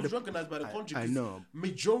it becomes recognized by the country. I know.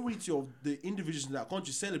 Majority of the individuals in that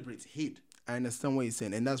country celebrate Eid. I understand what you're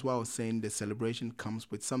saying, and that's why I was saying the celebration comes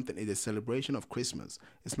with something. It's a celebration of Christmas.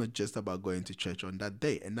 It's not just about going to church on that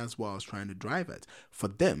day, and that's what I was trying to drive at. For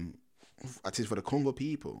them, at least for the Congo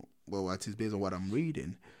people, well, at least based on what I'm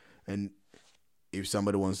reading, and if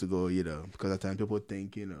somebody wants to go, because at times people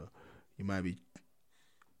think, you might be.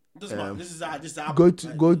 This is our go to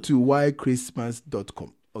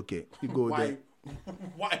whychristmas.com. Okay, you go there.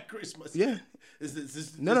 Why Christmas? Yeah.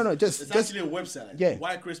 No. It's actually a website. Yeah.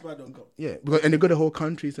 Whychristmas.com. Yeah, and they got the whole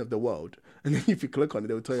countries of the world, and then if you click on it,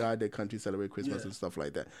 they'll tell you how their countries celebrate Christmas and stuff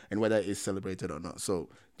like that, and whether it's celebrated or not. So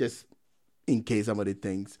just in case somebody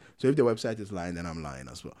thinks, so if the website is lying, then I'm lying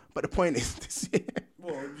as well. But the point is this.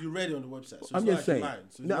 Well, you read it on the website. So I'm just saying.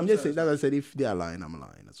 I'm just saying. As I said, if they are lying, I'm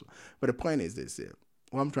lying as well. But the point is this.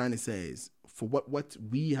 What I'm trying to say is for what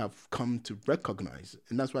we have come to recognize,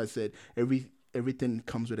 and that's why I said everything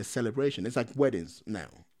comes with a celebration. It's like weddings now.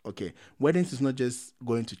 Okay, weddings is not just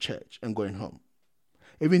going to church and going home,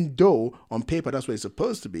 even though on paper that's what it's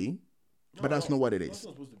supposed to be, but that's not what it is. It's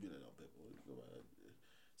not supposed to be like on paper.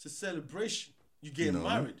 It's a celebration. You get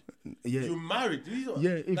married. Yeah, you're married.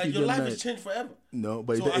 Like your life has changed forever. No,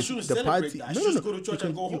 but so I shouldn't celebrate that. I should just go to church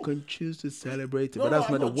and go home. You can choose to celebrate it, but that's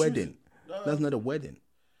not a wedding. That's not a wedding.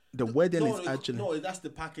 The wedding is actually... No, that's the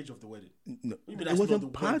package of the wedding. No, it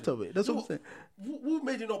wasn't part of it. That's what I'm saying. Who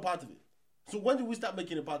made it not part of it? So when did we start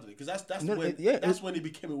making it part of it? Because that's when it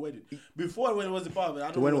became a wedding. Before, when it wasn't part of it, I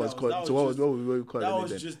don't know. When it was called. So what were you calling it? That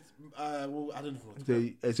was just... I don't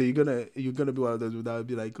know. So you're gonna be one of those that would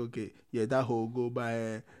be like, okay, yeah, that whole go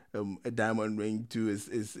buy a diamond ring too is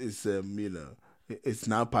it's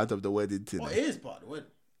now part of the wedding thing. Oh, it is part of the wedding.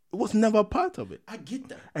 It was never part of it. I get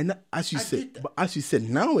that. And as you said,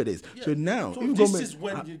 now it is. Yeah. So now, so this is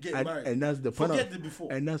when you get married. And that's the point. Forget the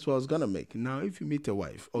before. And that's what I was gonna make. Now, if you meet a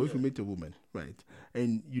wife or if you meet a woman, right,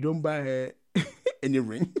 and you don't buy her any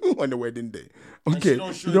ring on the wedding day, okay,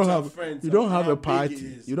 you don't have a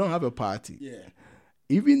party. You don't have a party. Yeah.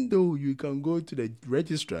 Even though you can go to the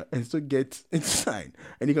registrar and still get it signed,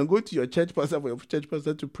 and you can go to your church pastor for your church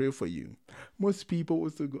pastor to pray for you, most people will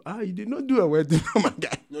still go, you did not do a wedding, oh my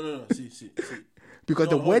God. No. See. Because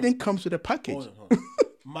the wedding comes with a package. Hold on.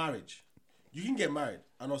 Marriage. You can get married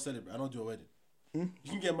and not celebrate, and not do a wedding. You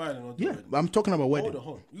can get married and not do a wedding. But I'm talking about wedding.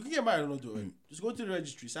 Hold on. You can get married and not do a wedding. Just go to the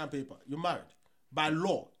registry, sign paper. You're married. By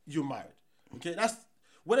law, you're married. Okay? That's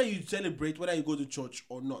whether you celebrate, whether you go to church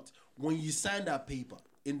or not. When you sign that paper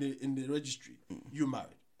in the registry, you're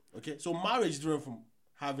married. Okay? So marriage is different from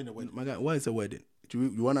having a wedding. My God, what is a wedding?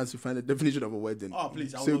 You want us to find the definition of a wedding? Oh,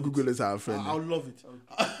 please. Say Google is our friend. I'll love it.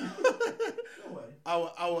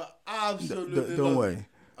 I absolutely Don't worry.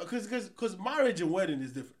 Because marriage and wedding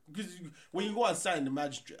is different. Because when you go and sign the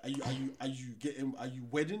magistrate, are you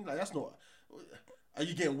wedding? Like that's not. Are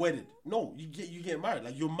you getting wedded? No, you get married.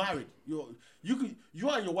 Like you're married. You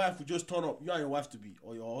and your wife would just turn up. You and your wife to be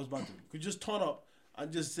or your husband to be could just turn up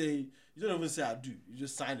and just say, you don't even say I do. You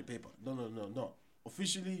just sign the paper. No.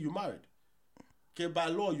 Officially, you're married. Okay, by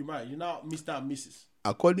law, you're married. You're now Mr. and Mrs.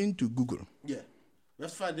 According to Google. Yeah. We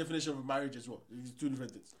have to find a definition of marriage as well. It's two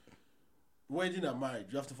different things. Wedding and marriage,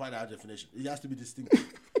 you have to find out a definition. It has to be distinct.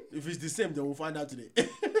 If it's the same, then we'll find out today.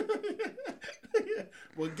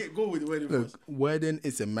 Well, go with the wedding first. Wedding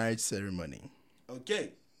is a marriage ceremony.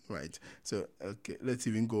 Okay. Right. So, let's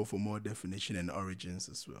even go for more definition and origins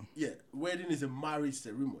as well. Yeah, wedding is a marriage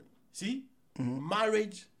ceremony. See? Mm-hmm.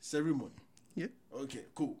 Marriage ceremony. Yeah. Okay,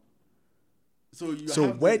 cool. So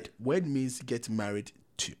wed means get married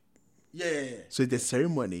to. Yeah. So the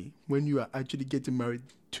ceremony when you are actually getting married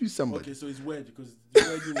to somebody. Okay, so it's wed because the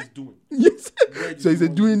wedding is doing. Yes. So it's a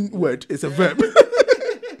doing word. It's a verb.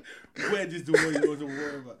 Wed is the word you want to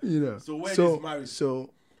worry about. You know. So wed is marriage.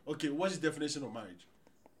 So okay, what's the definition of marriage?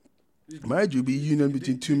 Marriage will be a union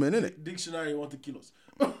between two men, innit? Dictionary want to kill us.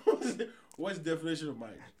 What's the definition of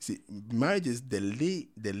marriage? See, marriage is the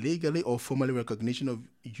legally or formally recognition of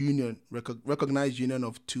recognized union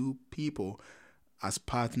of two people as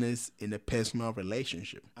partners in a personal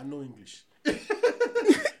relationship. I know English.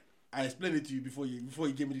 I explained it to you before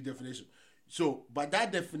you gave me the definition. So, by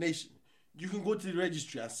that definition, you can go to the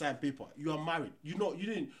registry and sign paper. You are married. You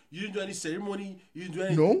didn't do any ceremony. You didn't do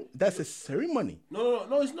anything. No, that's a ceremony. No,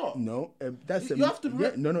 it's not. No, that's you have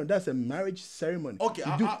to. No, that's a marriage ceremony. Okay,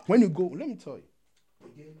 when you go, let me tell you.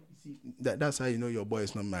 Again, see, that's how you know your boy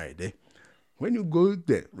is not married. Eh? When you go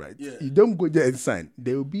there, right? Yeah. You don't go there and sign.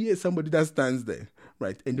 There will be somebody that stands there,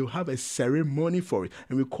 right? And they'll have a ceremony for it,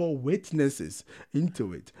 and we call witnesses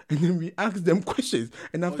into it, and then we ask them questions,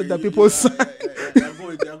 and after that, people sign.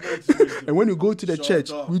 And when you go to the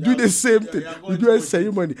church, we do the same thing. We do a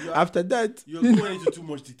ceremony. After that, you're going into too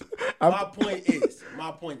much detail. My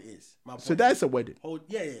point is. So that's a wedding.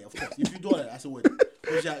 Yeah, of course. If you do that, that's a wedding.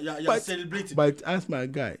 Because you're celebrating. But as my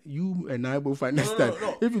guy, you and I both understand.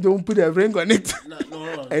 No. If you don't put a ring on it,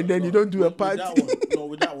 and then you don't do a party.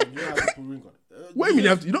 With that one, you don't have to put a ring on it. Wait a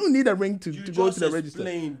minute, you don't need a ring to go to the register.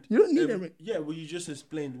 You don't need a ring. Yeah, well, you just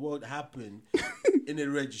explained what happened in the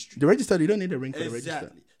registry. The register, you don't need a ring for the register.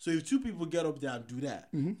 Exactly. So if two people get up there and do that,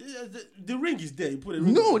 the ring is there. You put a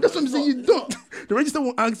ring. No, that's what I'm saying. You don't. The register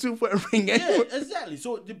won't ask you for a ring. Yeah, exactly.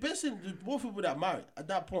 So both people that are married at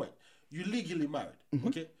that point, you legally married.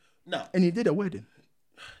 Okay. Now. And you did a wedding.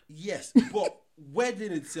 Yes, but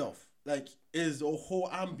wedding itself, like, is a whole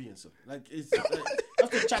ambience of it. Like, it's like, you have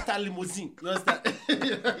to charter limousine. You understand?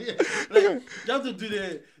 Like, you have to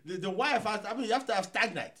do the wife has, you have to have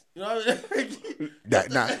stag night. You know what I mean?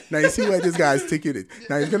 Now you see where this guy is taking it.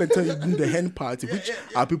 Now he's gonna tell you do the hen party, which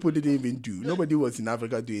our people didn't even do. Nobody was in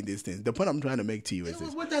Africa doing these things. The point I'm trying to make to you is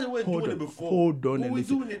this. Hold on and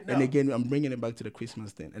listen. And again, I'm bringing it back to the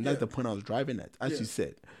Christmas thing, and that's the point I was driving at, as you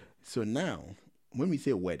said. So now, when we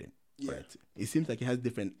say wedding, right, it seems like it has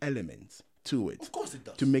different elements to it. Of course it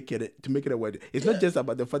does. To make it a wedding. It's not just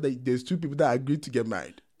about the fact that there's two people that agreed to get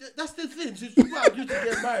married. That's the thing. So people agree to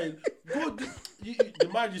get married. Go the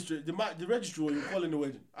registry, the registry when you're calling the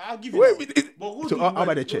wedding. I'll give you. Wait a minute. So how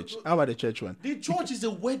about the church? How about the church one? The church is a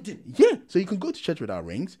wedding. Yeah. So you can go to church without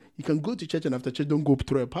rings. You can go to church and after church don't go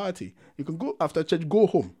throw a party. You can go after church, go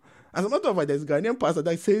home. As a matter of fact, there's a Ghanaian pastor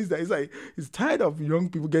that says that he's tired of young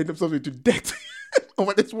people getting themselves into debt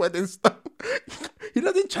over this wedding stuff. He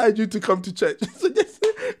doesn't charge you to come to church. So just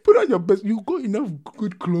put on your best. You got enough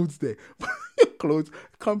good clothes there. Clothes,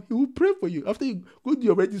 come, he will pray for you. After you go to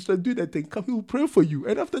your registrar, do that thing, come, he will pray for you.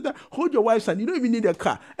 And after that, hold your wife's hand. You don't even need a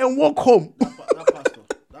car and walk home.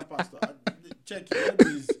 That pastor, check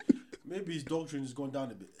it. Maybe his doctrine has gone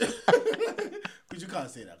down a bit. Because you can't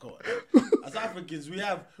say that. Come on. As Africans, we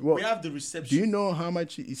have the reception. Do you know how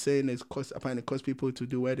much he's saying apparently it costs people to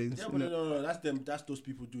do weddings? Yeah, but no. That's them. That's those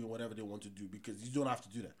people doing whatever they want to do because you don't have to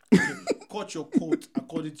do that. Okay? Cut your coat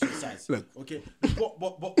according to your size. Look. Okay.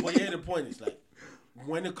 But yeah, the point is like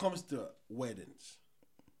when it comes to weddings,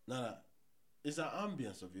 it's an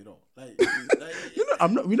ambience of it all. Like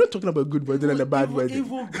we're not talking about a good wedding and a bad wedding.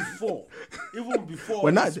 Even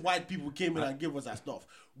before white people came in and gave us our stuff.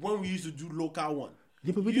 When we used to do local one.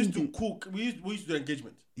 Yeah, but we used to cook. We used to do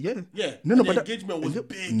engagement. Yeah. Yeah. No, but the engagement was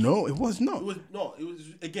big. No, it was not. It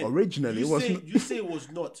was again. Originally, it was not. You say it was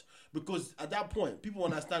not because at that point people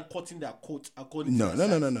understand cutting their coat according to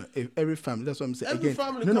No. If every family, that's what I'm saying. Every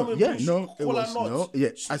family it was no. Yeah,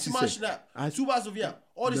 as you said. Smash that. 2 bars of yam.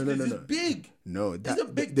 All this thing is big. No, It's a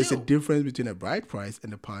big there's a deal. difference between a bride price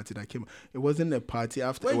and the party that came. It wasn't a party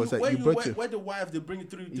after. It was like you brought where the wife, they bring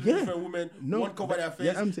three Yeah. different women, No, one cover their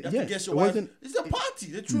face, I'm you saying- have yeah, to guess your it wife. wasn't- It's a party.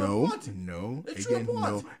 They threw a no, party. no, They threw a again, no.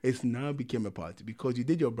 party. It's now became a party because you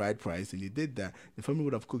did your bride price and you did that. The family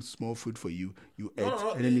would have cooked small food for you. You ate,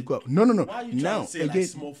 no, and then you go up. No. Why are you trying Now to say again, like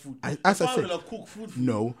small food? As The I family said, will cook food for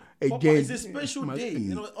no. you. Papa, Again, it's a special day.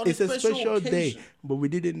 You know, on it's a special day, occasion. but we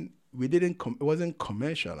didn't. It wasn't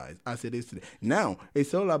commercialized as it is today. Now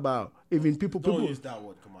it's all about even people. Don't people use that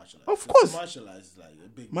word commercialized. Of course. Commercialized is like a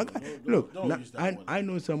big My deal. guy, Don't- look, don't now, use that word. I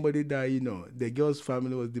know somebody that the girl's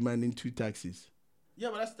family was demanding 2 taxis.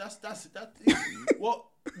 Yeah, but that's that. well,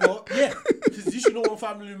 yeah, because you should know what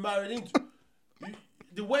family you're married into.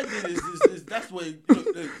 The wedding is that's where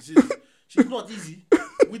look, she's not easy.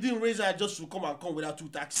 We didn't raise her just to come without 2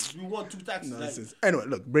 taxis. We want 2 taxis. Like, Nonsense. Anyway,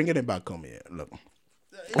 look, bringing it back home here. Look,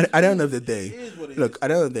 it's- at the end of the it day, is what it look, is. at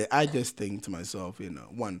the end of the day, I just think to myself,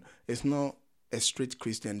 one, it's not a strict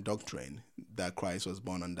Christian doctrine that Christ was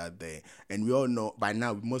born on that day, and we all know by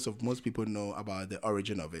now. Most people know about the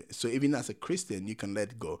origin of it. So even as a Christian, you can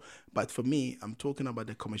let go. But for me, I'm talking about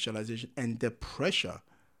the commercialization and the pressure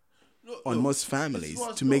on most families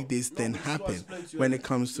to make this thing happen when it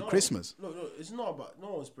comes to Christmas. No, it's not about.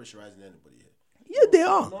 No one's pressurizing anybody here. Yeah, they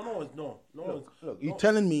are. No one's. Look, you're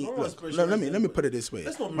telling me. no one's Look, pressurizing let me anybody. put it this way.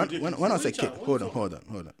 Let's not be When ridiculous. I was a What are kid, you hold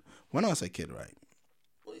talking- on. When I was a kid, right,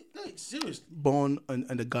 Like seriously. born in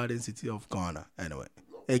the garden city of Ghana, anyway,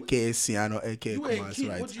 aka Siano, aka You ain't Kumasi, kid.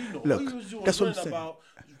 right? What do you know? Look, what you that's what I'm learning saying. about.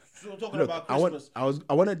 So talking Look, about I Christmas.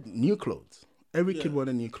 wanted new clothes. Every kid Yeah.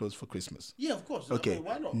 wanted new clothes for Christmas. Yeah, of course. Okay, I mean,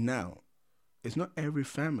 why not? now it's not every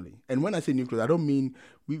family. And when I say new clothes, I don't mean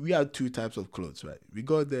we have 2 types of clothes, right? We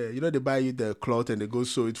got they buy you the cloth and they go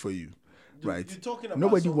sew it for you, right? You're talking about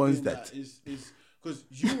Nobody wants something that. Is because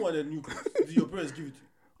you want a new clothes. Do your parents give it to you?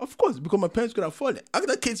 Of course, because my parents could afford it.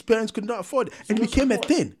 Other kids' parents could not afford it, and it What's became the a point?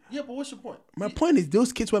 thing. Yeah, but what's your point? My point is,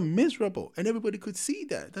 those kids were miserable, and everybody could see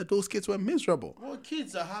that those kids were miserable. Well,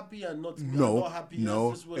 kids are happy and not No, not happy. no.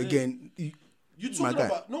 That's just what it is. Again, You're my talking guy.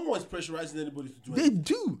 about no one's pressurizing anybody to do they anything.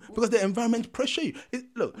 do because the environment pressure you.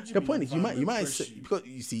 Look, do you the mean point is, you might environment say pressure you? because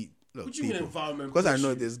you see, look, What do you mean people, environment because I know pressure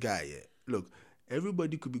you? this guy. Yeah, look.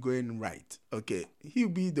 Everybody could be going right. Okay, he'll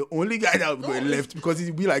be the only guy that will be going it's- left because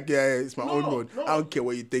he'll be like, yeah, it's my own road. no. I don't care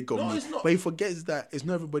what you think of No, me. it's not. But he forgets that it's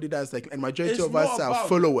not everybody that's like, and majority It's of us not are about-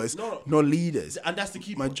 followers, no. not leaders. And that's the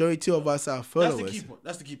key point. Majority of us are That's followers. the key point.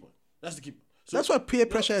 That's the key point. That's the key point. So, That's why peer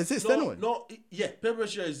pressure exists anyway. Peer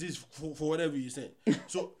pressure exists for whatever you're saying.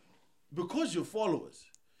 So, because you're followers,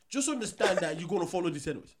 just understand that you're going to follow this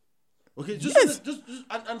anyways. Okay? Yes.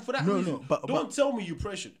 And for that No, reason, no, but- don't tell me you're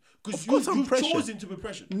pressured. Because Of course I'm you've pressured. chosen to be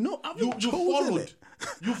pressured. No, I haven't you chosen followed. it.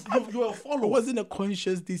 You're a follower. It wasn't a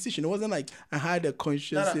conscious decision. It wasn't like I had a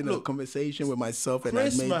conscious look, conversation with myself and I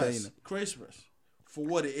made that. Christmas, for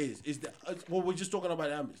what it is that what we're just talking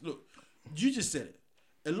about. Look, you just said it.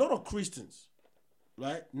 A lot of Christians,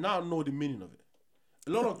 right now know the meaning of it.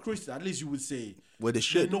 A lot of Christians, at least you would say, Well, they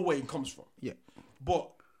should. know where it comes from. Yeah.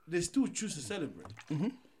 But they still choose to celebrate.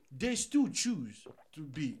 They still choose to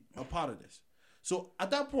be a part of this. So at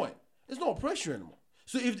that point, it's not pressure anymore.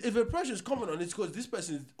 So if a pressure is coming on, it's because this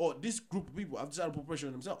person or this group of people have decided to put pressure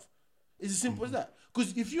on themselves. It's as simple as that.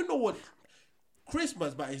 Because if you know what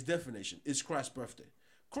Christmas, by its definition, is Christ's birthday.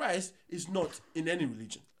 Christ is not in any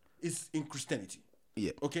religion. It's in Christianity.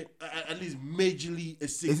 Yeah. Okay? At least majorly a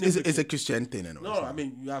It's, significant. it's a Christian thing anyway. No, I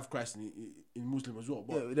mean, you have Christ in Muslim as well.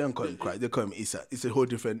 But Yeah, they don't call him Christ. They call him Isa. It's a whole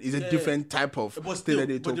different. It's a different type of But thing still, that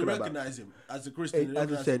they're but they talking about. recognize him as a Christian.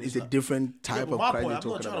 As I said, it's a different type but of my Christ point,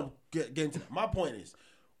 they're I'm not talking trying about. to get into that. My point is,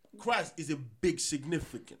 Christ is a big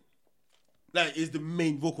significant. Like, is the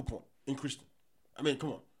main vocal point in Christian. I mean,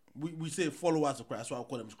 come on. We say followers of Christ. That's why I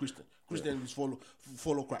call them Christian. Christian is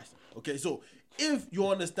follow Christ. Okay, so if you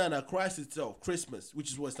understand that Christ itself, Christmas,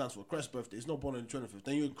 which is what it stands for, Christ's birthday, is not born on the 25th,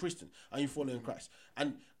 then you're a Christian and you're following Christ.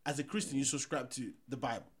 And as a Christian, you subscribe to the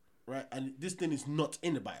Bible, right? And this thing is not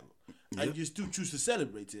in the Bible. And you still choose to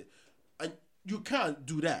celebrate it. And you can't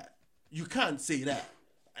do that. You can't say that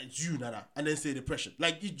as you, Nana, and then say depression.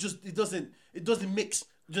 Like, it doesn't mix.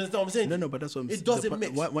 Do you understand what I'm saying? No, but that's what I'm saying. It doesn't The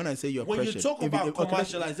mix. point- when I say you're when pressured, you talk if about okay,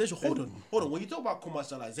 let's- commercialization, hold on. When you talk about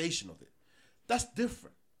commercialization of it, that's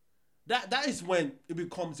different. That is when it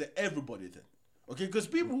becomes an everybody thing. Okay, because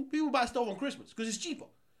people buy stuff on Christmas because it's cheaper.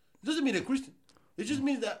 It doesn't mean they're Christian. It just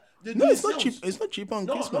means that they No, do it's not sales. cheap. It's not cheaper on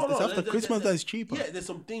No, Christmas. no, no. It's after Christmas that is cheaper. Yeah, there's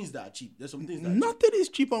some things that are cheap. There's some things that are Nothing is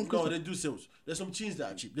cheap on cheap. Christmas. No, they do sales. There's some things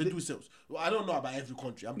that are cheap. They do sales. Well, I don't know about every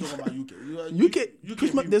country. I'm talking about UK. UK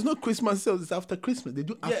Christmas. There's no Christmas sales. It's after Christmas. They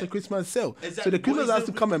do after Christmas sale. Exactly. So the But Christmas it's has a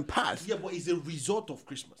to re- come and pass. Yeah, but it's a result of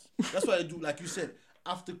Christmas. That's why I do, like you said,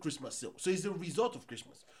 after Christmas sale. So it's a result of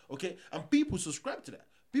Christmas. Okay? And people subscribe to that.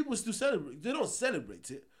 People still celebrate. They don't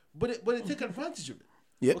celebrate it, but they take advantage of it.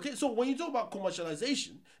 Yeah. Okay? So when you talk about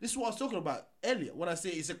commercialization, this is what I was talking about earlier when I say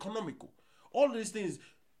it's economical. All of these things,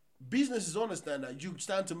 businesses understand that you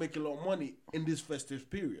stand to make a lot of money in this festive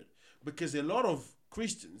period because a lot of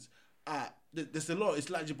Christians there's a lot, it's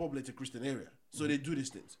largely populated Christian area. So they do these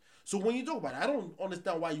things. So when you talk about it, I don't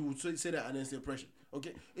understand why you would say that and then say oppression.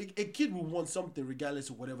 Okay? A kid will want something regardless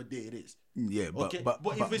of whatever day it is. Yeah, but Okay? But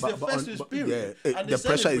if it's a festive spirit, and the they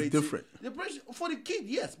pressure is celebrate it, different. the pressure for the kid,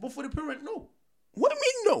 yes, but for the parent, no. What do you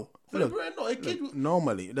mean no? For the parent, no. A kid,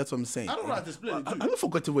 Normally, that's what I'm saying. I don't know how to explain it. I haven't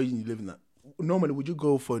forgotten where you live now. Normally, would you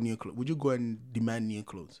go for new clothes? Would you go and demand new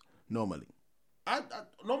clothes? Normally.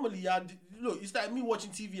 Normally, look, it's like me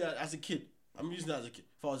watching TV as a kid. I'm using it as a kid.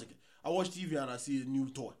 If I was a kid, I watch TV and I see a new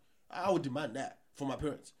toy. I would demand that for my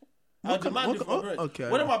parents. I would demand it for my parents. Okay,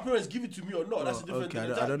 Whether my parents give it to me or not, that's a different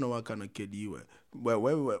thing. I don't know what kind of kid you were.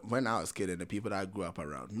 Well, when I was a kid and the people that I grew up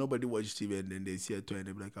around, nobody watched TV and then they see a toy and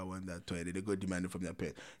they're like, I want that toy. And they go demand it from their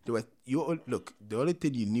parents. Look, the only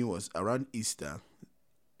thing you knew was around Easter,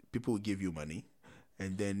 people would give you money.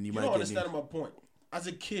 And then you might don't understand my point. As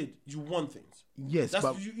a kid, you want things. Yes,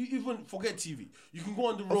 but you even forget TV. You can go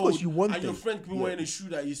on the road course you want and your things. friend can be wearing a shoe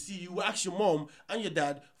that you see. You ask your mom and your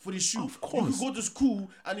dad for the shoe. Of course. You can go to school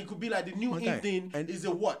and it could be like the new Okay, in thing and- is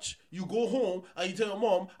a watch. You go home and you tell your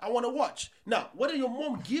mom, I want a watch. Now, whether your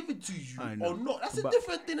mom give it to you I know. or not, that's a But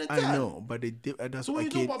different thing entirely. I know, but that's So when you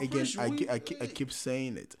talk about pressure, I keep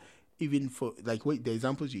saying it. Even for the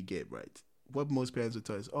examples you gave, right? What most parents would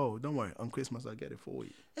tell us, oh, don't worry, on Christmas I'll get it for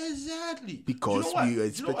you. Exactly. Because You know we what?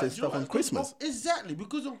 expected stuff on Christmas. Exactly.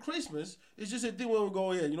 Because on Christmas, it's just a thing where we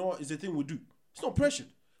go, yeah, you know what? It's a thing we do. It's not pressure.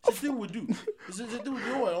 It's a thing we do. It's a thing we do.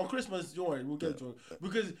 Don't worry. On Christmas, don't worry. We'll get to it.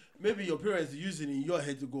 Because maybe your parents are using it in your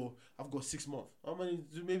head to go, I've got 6 months. How many?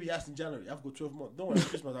 Maybe ask in January. I've got 12 months. Don't worry. On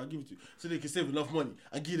Christmas, I'll give it to you. So they can save enough money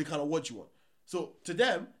and give you the kind of what you want. So to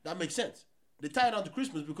them, that makes sense. They tie it down to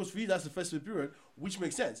Christmas because for you, that's the festive period, which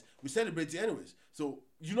makes sense. We celebrate it anyways. So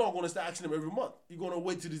you're not going to start asking them every month. You're going to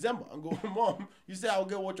wait till December and go, Mom, you say I'll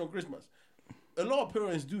get watch on Christmas. A lot of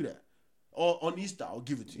parents do that. Or on Easter, I'll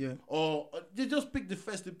give it to you. Yeah. Or they just pick the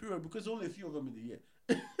festive period because only a few of them in the year.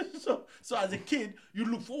 so as a kid, you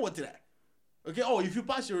look forward to that. Okay. Oh, if you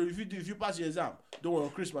pass your exam, don't worry,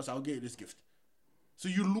 on Christmas I'll get you this gift. So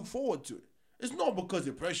you look forward to it. It's not because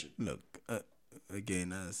of pressure. Look,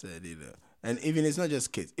 again, I said it. And even it's not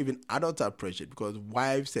just kids, even adults are pressured because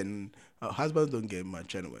wives and husbands don't get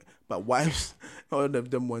much anyway. But wives, all of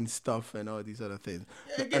them want stuff and all these other things.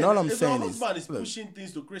 Again, and all I'm if saying the is, husband is look, pushing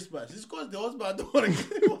things to Christmas, it's because the husband don't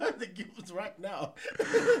want the gifts right now.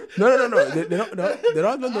 no. The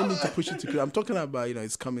husband don't need to push it to. I'm talking about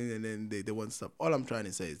it's coming and then they want stuff. All I'm trying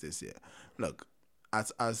to say is this here. Look,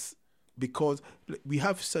 as because we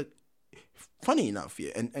have such. Funny enough,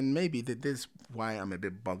 yeah, and maybe this is why I'm a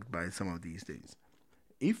bit bugged by some of these things.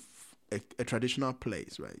 If a traditional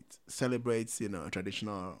place, right, celebrates,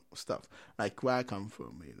 traditional stuff, like where I come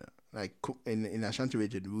from, like in Ashanti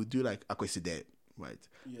region, we would do like Akweside, right,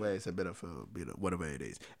 where it's a bit of whatever it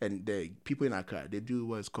is. And the people in Accra, they do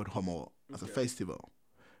what's called Homo as a festival,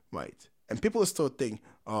 right? And people still think,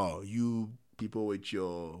 oh, you people with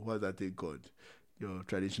your, what's that thing called? Your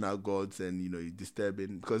traditional gods and, you're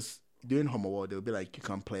disturbing, because during Homo, they'll be like, you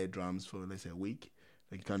can't play drums for, let's say, a week.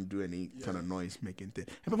 Like, you can't do any kind of noise-making thing.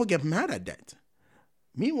 And people get mad at that.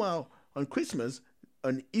 Meanwhile, on Christmas,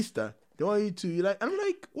 on Easter, they want you to, I'm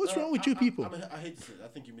like, what's wrong with you people? I hate to say it. I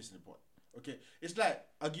think you're missing the point. Okay? It's like,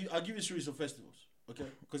 I'll give you a series of festivals. Okay?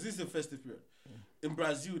 Because this is a festive period. In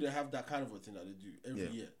Brazil, they have that kind of a thing that they do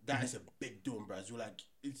every year. That is a big deal in Brazil. Like,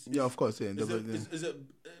 it's of course. Yeah.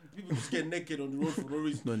 People just get naked on the road for no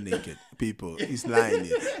reason. Not naked people. He's lying.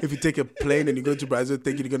 If you take a plane and you go to Brazil,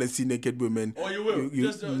 thinking you're gonna see naked women. Or you will. You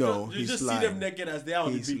just lying. see them naked as they are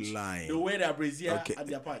on the beach. He's lying. They wear their brassiere and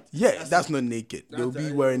their pants. Yeah, that's not naked. They'll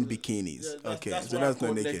be wearing bikinis. That's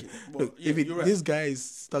not naked. Look, right. This guy is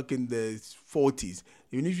stuck in the 40s,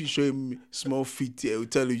 even if you show him small feet, he will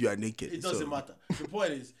tell you are naked. It doesn't matter. The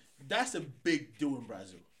point is, that's a big deal in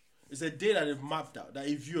Brazil. It's a day that they've mapped out that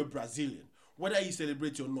if you're a Brazilian, whether you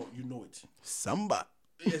celebrate it or not, you know it. Samba.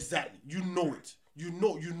 Exactly. You know it. You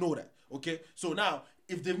know that. Okay? So now,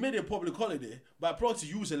 if they made a public holiday, by proxy,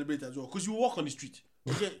 you will celebrate as well. Because you walk on the street.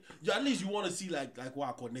 Okay, at least you want to see like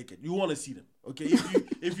walk or naked. You want to see them. Okay,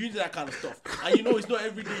 if you into that kind of stuff, and you know it's not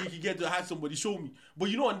every day you can get to have somebody show me. But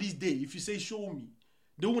you know on this day, if you say show me,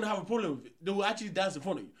 they won't have a problem with it. They will actually dance in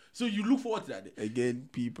front of you. So you look forward to that day. Again,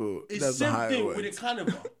 people. It's that's same how thing it with the works.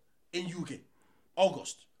 carnival in UK,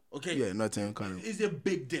 August. Okay, Yeah, not in carnival. it's a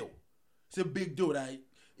big deal. It's a big deal that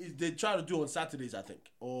they try to do on Saturdays, I think.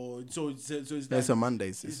 Or so it's like, It's on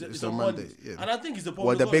Mondays. It's on Monday. Yeah. And I think it's a public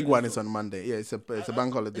Well, the big holiday one as is well. on Monday. Yeah, it's a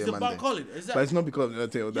bank holiday. It's a Monday. bank holiday, exactly. But it's not because of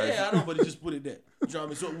nothing. Yeah, I know, but they just put it there. You know what I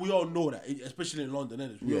mean? So we all know that, especially in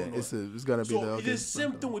London. We all know it's that. gonna be So the it is the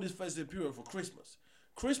same thing with this festive period for Christmas.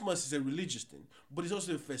 Christmas is a religious thing, but it's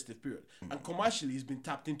also a festive period. And commercially, it's been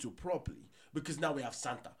tapped into properly because now we have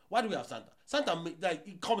Santa. Why do we have Santa? Santa,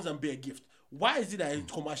 it comes and be a gift. Why is it that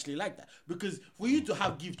it's commercially like that? Because for you to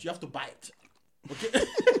have gifts, you have to buy it. Okay?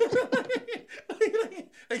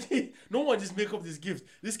 like, no one just make up this gift.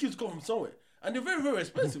 These gifts come from somewhere. And they're very, very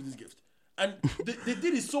expensive, this gift. And they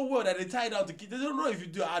did it so well that they tied out the kids. They don't know if you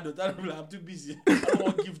do adult. I'm too busy. I don't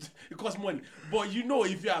want gift. It costs money. But you know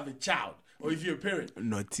if you have a child or if you're a parent.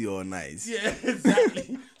 naughty or nice. Yeah,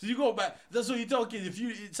 exactly. So you go back. That's what you tell kids.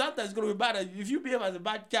 Santa is going to be bad. If you behave as a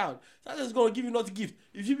bad child, Santa is going to give you not a gift.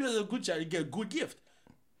 If you behave as a good child, you get a good gift.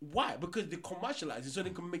 Why? Because they commercialize it so they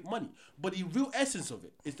can make money. But the real essence of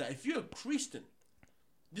it is that if you're a Christian,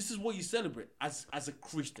 this is what you celebrate as a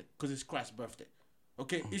Christian because it's Christ's birthday.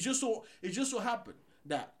 Okay, it just so happened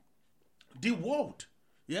that the world,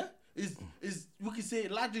 yeah, is we can say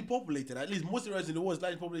largely populated. At least most of the rest in the world is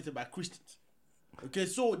largely populated by Christians. Okay,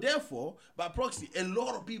 so therefore, by proxy, a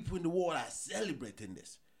lot of people in the world are celebrating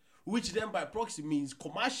this, which then by proxy means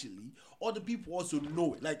commercially, other people also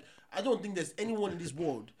know it. Like I don't think there's anyone in this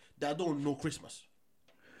world that don't know Christmas,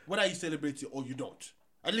 whether you celebrate it or you don't.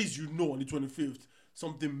 At least you know on the 25th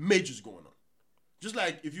something major is going on. Just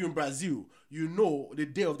like if you're in Brazil, you know the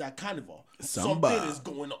day of that carnival, Samba. something is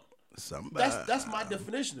going on. Samba. That's my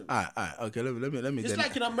definition of it. Alright, okay. Let me. It's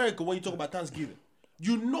like in America when you talk about Thanksgiving.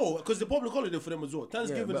 You know, because the public holiday for them as well.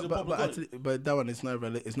 Thanksgiving is a public holiday. But that one is not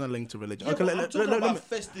it's not linked to religion. Yeah, Okay, but I'm talking about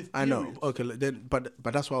festive I know. periods. Okay, then but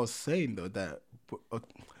that's what I was saying though that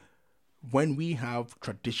when we have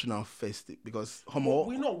traditional festive because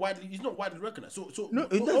We know widely. It's not widely recognized. So no,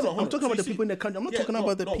 it hold doesn't. on. I'm talking So about you the people in the country. I'm not talking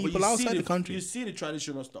about the but people you see outside the country. You see the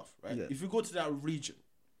traditional stuff, right? Yeah. If you go to that region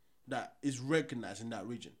that is recognized in that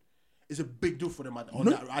region, it's a big deal for them at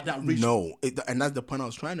that region. No, and that's the point I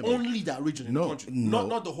was trying to make. Only that region in the country,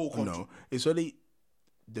 not the whole country. No, it's only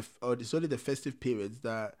the festive periods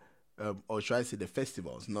that, or should I say the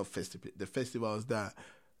festivals, not festive, the festivals that,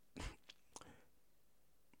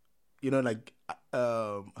 like,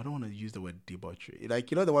 I don't want to use the word debauchery. Like,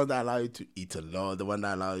 the ones that allow you to eat a lot, the one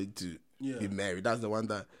that allow you to be married. That's the one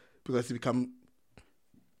that, because it become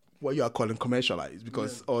what you are calling commercialized,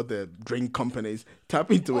 because all the drink companies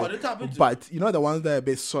tap into it. They tap into but the ones that are a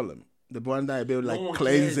bit solemn, the ones that are a bit like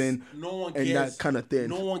cleansing, no one and cares. that kind of thing.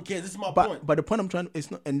 No one cares. This is my But point. but the point I'm trying,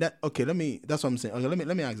 it's not, and that okay. That's what I'm saying. Okay,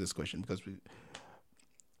 let me ask this question because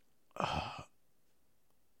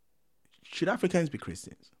should Africans be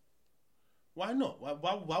Christians? Why not?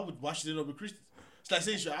 Why should they not be Christians? It's like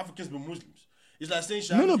saying should Africans be Muslims. It's like saying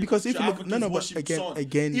should Because if you look, Africans but worship sun?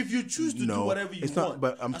 again, if you choose to do whatever you it's want, not.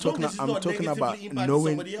 But I'm as long talking. as it's I'm not talking about negatively impacting knowing.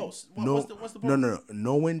 somebody else. What's the problem? No.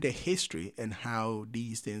 Knowing the history and how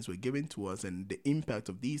these things were given to us and the impact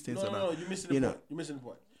of these things. No, you're missing the point. You're missing the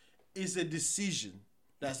point. It's a decision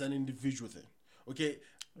that's an individual thing. Okay.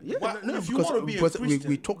 Yeah, if you want to be a Christian,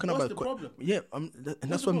 we're talking what's about the problem? Yeah, and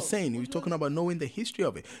that's what I'm saying. We're talking about knowing the history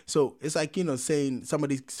of it. So it's like saying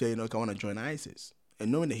somebody's saying, "Okay, I want to join ISIS," and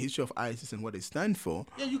knowing the history of ISIS and what it stands for.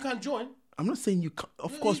 Yeah, you can join. I'm not saying you.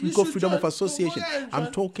 Of course, you we got should freedom of join. association. Go ahead, I'm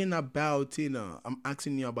join. talking about I'm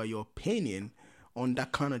asking you about your opinion on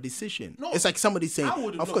that kind of decision. No, it's like somebody saying, I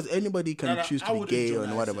wouldn't of know. course, anybody can choose to be gay or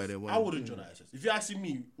whatever they want. I wouldn't join ISIS. If you're asking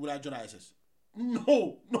me, would I join ISIS?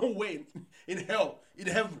 No way. In hell, in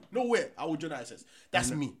heaven, nowhere I would join ISIS. That's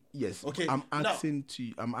me. Yes. Okay. I'm asking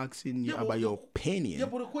you about your opinion. Yeah,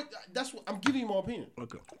 but that's what I'm giving you my opinion.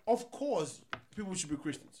 Okay. Of course, people should be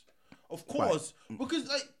Christians. Of course, because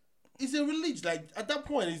like it's a religion. Like at that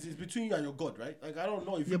point, it's between you and your God, right? Like I don't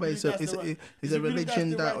know if you Yeah, but believe that's the right- it's if a you believe that's religion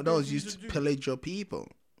the that right was thing used to to do. pillage your people.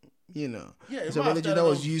 Yeah, it's it a might religion have that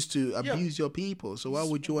was done, used to abuse your people. So why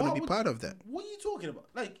would you want to be part of that? What are you talking about?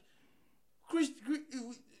 Like,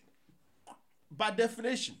 by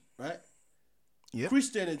definition, right? Yep.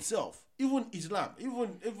 Christian itself, even Islam,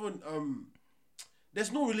 even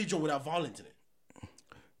there's no religion without violence in it.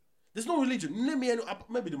 There's no religion. Name me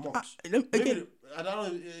maybe the monks. I don't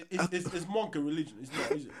know. It's monk a religion. It's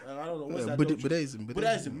not. Is it? I don't know. What's that? Buddhism.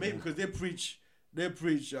 Buddhism, maybe because they preach They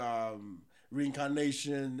preach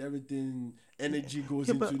reincarnation, everything, energy goes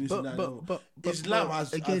Yeah, into this and that. but Islam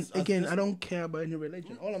has again. I don't care about any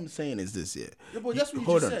religion. All I'm saying is this. Yeah. Yeah, but that's what you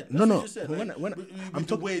Hold just on. said. No, That's no. what you just said. When I'm the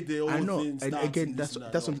talking, way the I whole know. thing And starts again, and that's this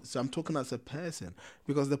and that's that. what, so I'm talking as a person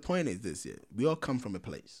because the point is this. Yeah, we all come from a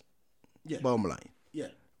place. Yeah. Bottom line, Yeah.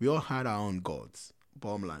 we all had our own gods.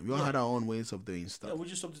 Bottom line, we all Yeah. had our own ways of doing stuff. Yeah, we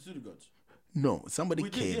just substituted gods. No, somebody We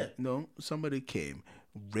did, came. yeah. No, somebody came,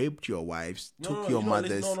 raped your wives, No, took no, your you're not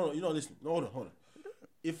mothers. listening. No, you're not listening. No, hold on.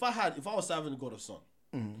 If I was serving the God of Sun,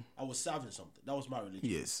 I was serving something. That was my religion.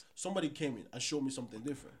 Yes. Somebody came in and showed me something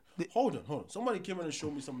different. Hold on. Somebody came in and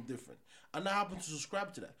showed me something different. And I happened to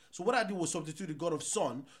subscribe to that. So what I did was substitute the God of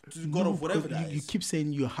Sun to the God of whatever that is. You keep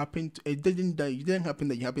saying you happened. It didn't happen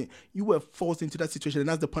that you happened. You were forced into that situation, and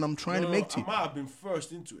that's the point I'm trying to make to I you. might have been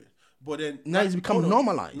first into it. But then Now it's become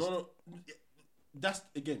normalized. No. That's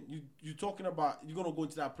again, you're talking about you're gonna go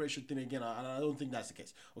into that pressure thing again, and I don't think that's the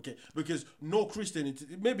case. Okay, because no Christian,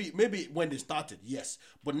 maybe when they started, yes,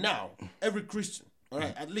 but now every Christian, all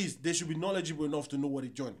right, at least they should be knowledgeable enough to know what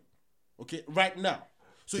they're joining. Okay, right now.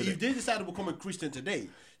 So if they decide to become a Christian today,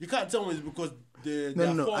 you can't tell me it's because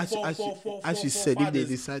As you said, if they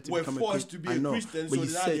decide to become forced to be a Christian, so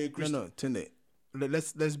now they're a Christian. No, Tunde,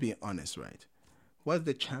 let's be honest, right? What's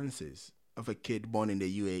the chances of a kid born in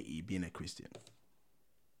the UAE being a Christian?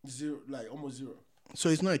 Zero, like almost zero. So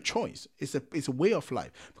it's not a choice. It's a way of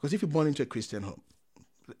life. Because if you're born into a Christian home,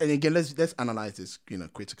 and again, let's analyze this,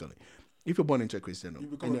 critically. If you're born into a Christian home, You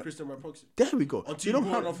become a Christian by proxy. there we go. Until you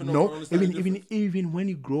grow enough to no. understand the difference. Even when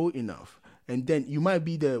you grow enough, and then you might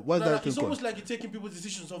be the what's that thing It's called? almost like you're taking people's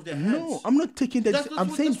decisions off their hands. No, I'm not taking that. That's I'm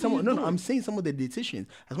what- saying that's what some. you're No, doing. I'm saying some of the decisions.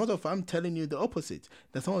 As a matter of fact, I'm telling you the opposite.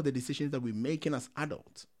 That some of the decisions that we're making as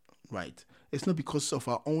adults, right? It's not because of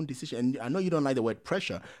our own decision. And I know you don't like the word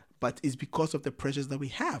pressure, but it's because of the pressures that we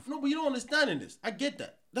have. No, but you don't understand in this. I get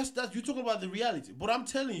that. That's you're talking about the reality. But I'm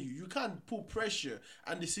telling you, you can't put pressure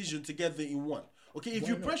and decision together in one. Okay, if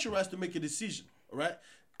you're pressurized to make a decision, all right,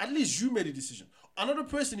 at least you made a decision. Another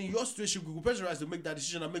person in your situation could be pressurized to make that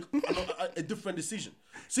decision and make a different decision.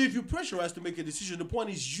 So if you're pressurized to make a decision, the point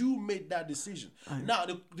is you made that decision. Now,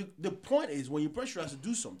 the point is when you're pressurized to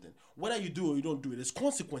do something, whether you do or you don't do it, there's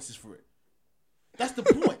consequences for it. That's the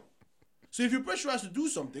point. So if you're pressurized to do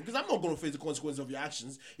something, because I'm not going to face the consequences of your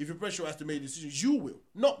actions, if you're pressurized to make decisions, you will.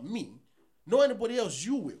 Not me. Not anybody else,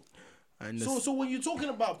 you will. So when you're talking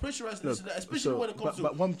about pressurized, especially when it comes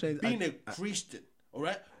to being a Christian, all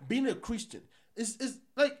right? Being a Christian, it's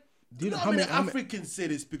like, do you know how many Africans say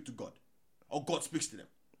they speak to God? Or God speaks to them?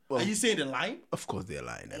 Are you saying they're lying? Of course they're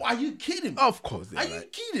lying. Are you kidding? Of course they're lying. Are you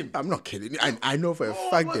kidding? I'm not kidding. I know for a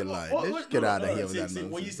fact they're lying. Let's get out of here with that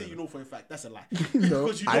nonsense. When you say you know for a fact, that's a lie. No,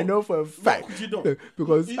 Because you I don't. know for a fact. Because you don't.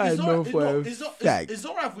 Because I know for a fact. It's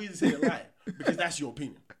all right for you to say they're lying because that's your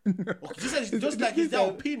opinion. Okay, just like it's their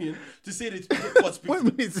opinion to say that God speaks to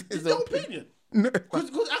you. It's their opinion. Because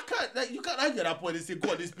I can't, like, you can't argue at that point and say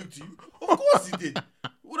God didn't speak to you. Of course he did.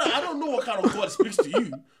 Well, I don't know what kind of God speaks to you,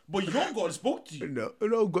 but your God spoke to you.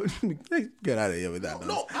 No, God, let's get out of here with that.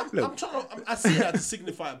 No, I'm trying to. I say that to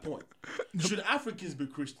signify a point. Should Africans be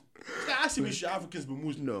Christian? Asking me, should Africans be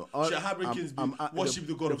Muslim? No, should Africans worship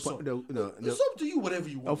the God of Sun? It's up to you, whatever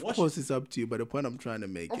you want. Of course, it's up to you, but the point I'm trying to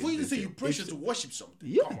make is for you to say you pressure to worship something.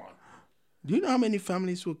 Yeah. Come on. Do you know how many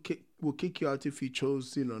families will kick you out if you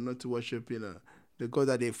chose, not to worship, the God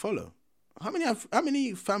that they follow? How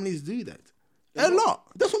many families do that? A lot.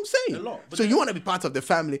 That's what I'm saying. A lot. So you want to be part of the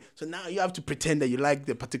family. So now you have to pretend that you like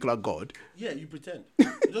the particular God. Yeah, you pretend.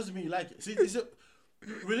 It doesn't mean you like it. See,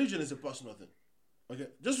 religion is a personal thing. Okay,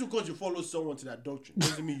 just because you follow someone to that doctrine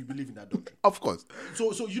doesn't mean you believe in that doctrine. Of course.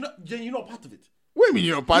 So you're not part of it. What do you mean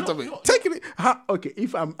you're not part of it? Not. Taking it. Okay,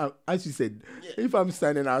 if I'm as you said, if I'm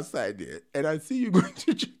standing outside there and I see you going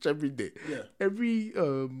to church every day, every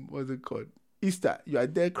what's it called? Easter, you are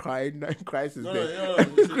there crying, Christ is there.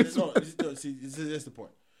 No. See, that's the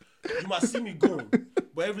point. You must see me going,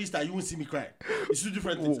 but every Easter you won't see me crying. It's two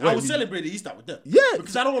different things. I will celebrate the Easter with them. Yeah,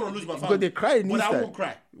 because I don't want to lose my family. But they cry in Easter. But I won't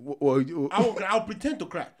cry. I won't cry. I'll pretend to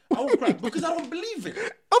cry. I won't cry because I don't believe it.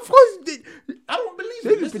 Of course, I don't believe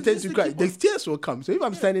it. If you pretend to cry, the tears will come. So if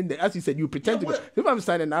I'm standing there, as you said, you pretend to cry. If I'm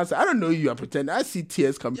standing outside, I don't know you are pretending. I see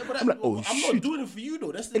tears coming. Yeah, but I'm like, oh I'm shit. not doing it for you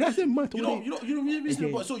though. That's the it doesn't matter.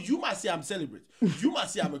 So you might say I'm celebrate. You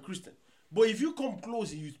might say I'm a Christian. But if you come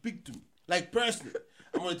close and you speak to me, like personally,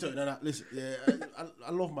 I'm gonna tell you, no, listen,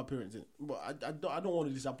 I love my parents, but I don't want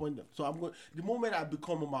to disappoint them. So I'm going. The moment I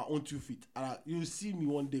become on my own 2 feet, you'll see me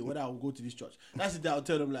one day whether I will go to this church. That's the day I'll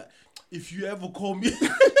tell them, like, if you ever call me,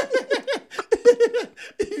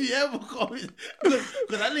 if you ever call me.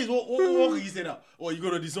 Because at least what can you say now? Oh, you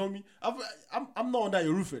gonna disown me? I'm not under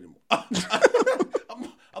your roof anymore.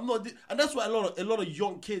 I'm not, and that's why a lot of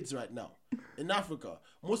young kids right now in Africa,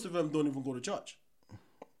 most of them don't even go to church.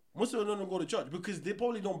 Most of them don't even go to church because they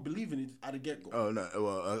probably don't believe in it at the get go. Oh no,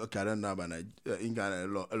 well, okay, I don't know about that. In Ghana, a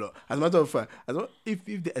lot. As a matter of fact, if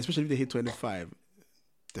they, especially if they hit 25,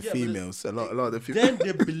 the females, a lot of the females. Then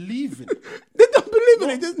they believe in it. They don't believe in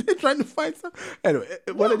it. They're trying to find some. Anyway,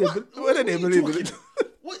 whether they believe in it.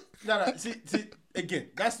 What? No. See, again,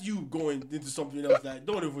 that's you going into something else that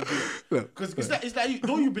don't even do it. Because it's like you,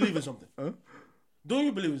 don't you believe in something? Huh? Don't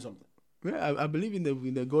you believe in something? Yeah, I believe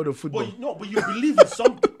in the god of football. But you believe in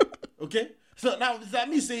something, okay? So now is that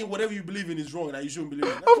me saying whatever you believe in is wrong and that you shouldn't believe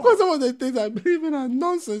in? Of course, some of the things I believe in are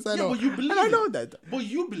nonsense. I know. But you believe and I know that. But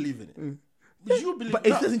you believe in it. You believe, but it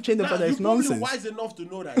doesn't change the fact that it's nonsense. You're probably wise enough to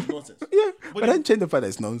know that it's nonsense. Yeah, but it doesn't change the fact that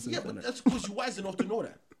it's nonsense. Yeah, but that's because you're wise enough to know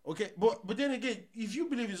that. Okay, but then again, if you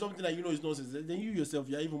believe in something that you know is nonsense, then you yourself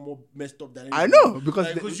you're even more messed up than I know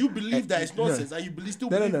because you believe that it's nonsense and you believe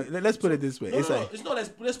No. Let's put it this way. It's not.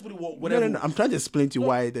 Let's put it whatever. No. I'm trying to explain to you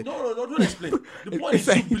why. Don't explain. The point is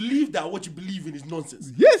you believe that what you believe in is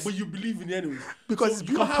nonsense. Yes, but you believe in it anyways because so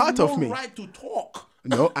you have part of me. Right to talk.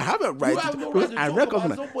 No, I have a right. You have no right to talk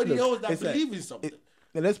about somebody else that believes in something.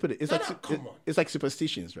 Let's put it. It's like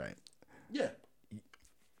superstitions, right? Yeah.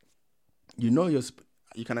 You know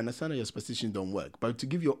you can understand that your superstitions don't work, but to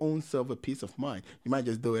give your own self a peace of mind, you might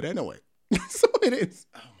just do it anyway. So it is.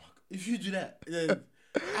 Oh my God. If you do that, then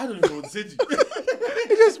I don't know what to say to you.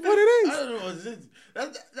 It's just what it is. I don't know what to say to you.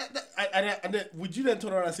 And then would you then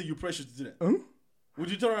turn around and say you're pressured to do that? Hmm? Would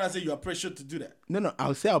you turn around and say you are pressured to do that? No.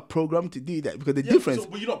 I'll say I'm programmed to do that because the difference.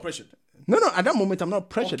 But you're not pressured. No. At that moment, I'm not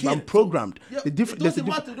pressured, Okay, but I'm programmed. So, the difference. It doesn't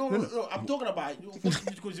matter. No. I'm talking about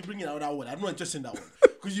because you're bringing out that word. I'm not interested in that one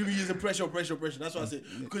because you're using pressure. That's what I say.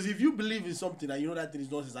 Because if you believe in something and you know that thing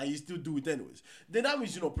is nonsense and you still do it anyways, then that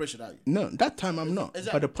means you're not pressured, are you? No, that time I'm not.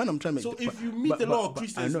 Exactly. But the point I'm trying to make. So if you meet a lot of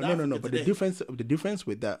Christians, no. But the difference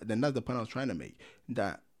with that, then that's the point I was trying to make.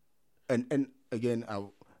 That, and again,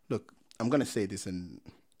 I'm gonna say this and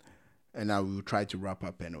I will try to wrap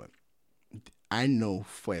up anyway. I know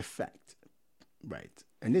for a fact. Right,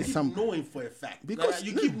 and there's knowing for a fact because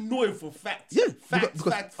you keep knowing for facts. Yeah, fact.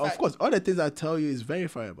 Of course, all the things I tell you is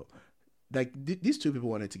verifiable. Like these two people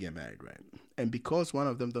wanted to get married, right? And because one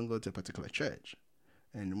of them don't go to a particular church,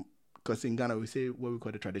 and because in Ghana we say what we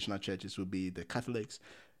call the traditional churches would be the Catholics.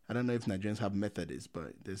 I don't know if Nigerians have Methodists,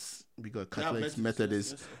 but we got Catholics,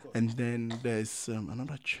 Methodists, yes, and then there's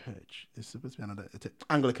another church. There's supposed to be another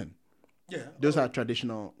Anglican. Yeah, those are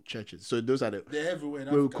traditional churches. So those are they're everywhere.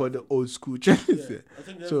 What we call the old school churches. Yeah, I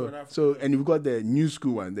think so and we've got the new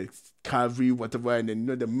school one, the Calvary, whatever, and then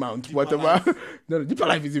the Mount, Deeper whatever. Life. No, Deeper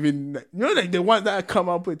Life is even like the ones that come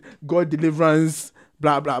up with God deliverance,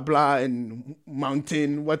 blah blah blah, and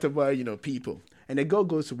mountain, whatever, people. And the girl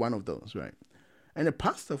goes to one of those, right? And the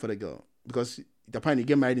pastor for the girl, because the point you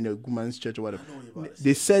get married in a woman's church or whatever,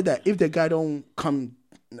 they said that if the guy don't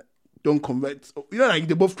convert, like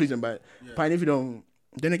they're both Christian, but if you don't,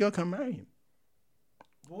 then the girl can marry him.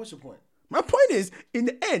 But what's your point? My point is, in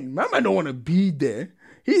the end, my man don't want to be there.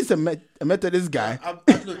 He's a Methodist guy.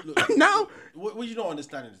 Look. Now, what you don't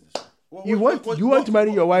understand is this. You want to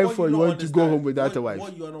marry your wife, or you want to go home without a wife?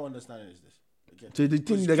 What you are not understanding is this. Okay? So the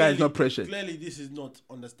thing, the guy is not pressured. Clearly, this is not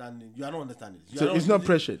understanding. You are not understanding this. So it's not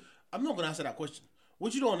pressured. I'm not going to answer that question.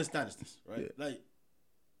 What you don't understand is this, right? Yeah. Like,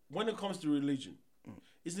 when it comes to religion,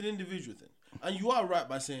 it's an individual thing. And you are right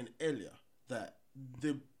by saying earlier that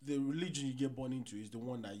the religion you get born into is the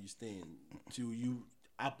one that you stay in till you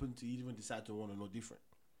happen to even decide to want to know different.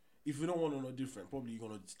 If you don't want to know different, probably you're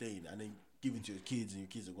going to stay in and then give it to your kids and your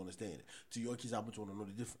kids are going to stay in it. Till your kids happen to want to know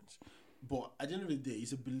the difference. But at the end of the day,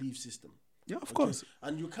 it's a belief system. Yeah, of course.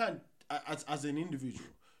 And you can't, as an individual,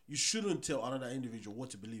 you shouldn't tell another individual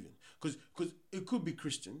what to believe in. Because it could be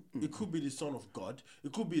Christian, it could be the Son of God,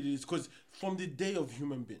 it could be this, because from the day of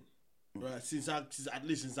human being, right, since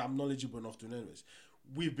I'm knowledgeable enough to know this,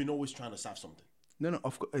 we've been always trying to serve something. No,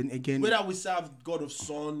 of course, and again, whether we serve God of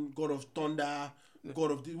sun, God of thunder,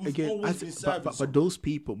 God of we've always been serving. But those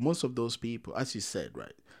people, most of those people, as you said,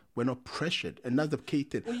 right, we're not pressured, and that's the key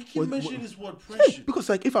thing. Well, you keep mentioning this word pressure. Yeah, because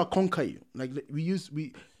like if I conquer you, like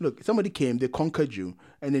look, somebody came, they conquered you,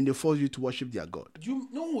 and then they forced you to worship their God.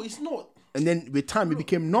 No, it's not. And then with time, it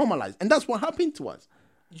became normalized, and that's what happened to us.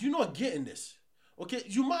 You're not getting this, okay?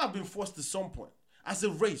 You might have been forced at some point. As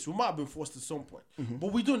a race, we might have been forced at some point,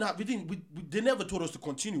 but they never told us to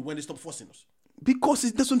continue when they stopped forcing us.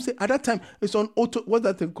 Because that's what I'm saying. At that time, it's on auto. What's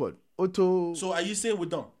that thing called? Auto. So are you saying we're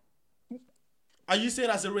dumb? Are you saying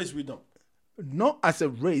as a race we're dumb? Not as a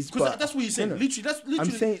race, Because but that's what you're saying. no. Literally, that's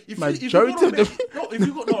literally. I'm saying if majority you of them. no, if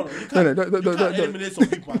you go, no, you can't. You can't eliminate some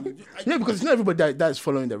people. Yeah, because it's not everybody that's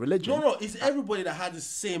following the religion. No, it's everybody that has the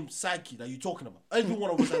same psyche that you're talking about. Every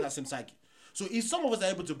one of us has that same psyche. So if some of us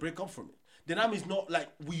are able to break up from it, then that means not like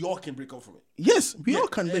we all can break up from it. Yes, we all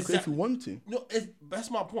can break up if exactly. we want to. No, that's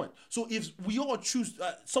my point. So if we all choose,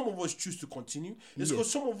 some of us choose to continue, it's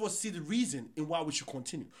because some of us see the reason in why we should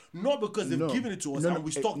continue, not because they've given it to us and we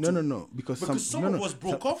stuck to it. No, because some of us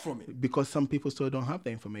broke up from it. Because some people still don't have the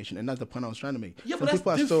information, and that's the point I was trying to make. Yeah, some but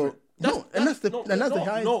people that's different. That's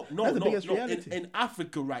the biggest reality. In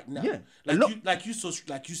Africa right now, Yeah. like you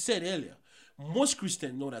said earlier, most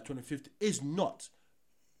Christians know that 25th is not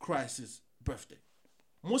Christ's birthday.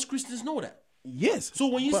 Most Christians know that. Yes. So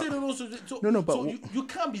when you say that also, you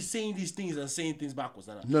can't be saying these things and saying things backwards.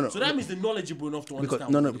 No. So that means they're knowledgeable enough to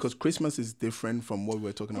understand. Because Christmas is different from what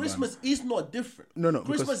we're talking about. Christmas is not different. No.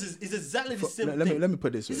 Christmas is exactly the same thing. thing. Let me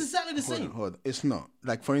put this. It's exactly the same. Hold on. It's not.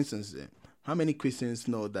 Like for instance, how many Christians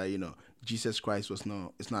know that Jesus Christ it's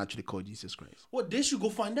not actually called Jesus Christ? Well, they should go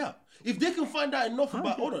find out. If they can find out enough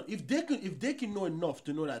about, hold on, if they can know enough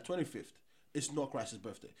to know that 25th it's not Christ's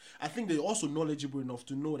birthday, I think they're also knowledgeable enough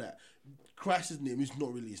to know that Christ's name is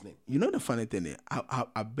not really his name. You know the funny thing is,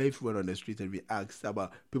 I bet if we went on the street and we asked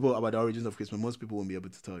about people about the origins of Christmas, most people won't be able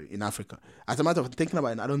to tell you in Africa. As a matter of thinking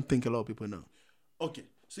about it, I don't think a lot of people know. Okay,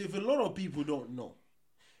 so if a lot of people don't know,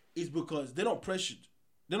 it's because they're not pressured.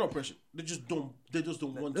 They're not pressured. They just don't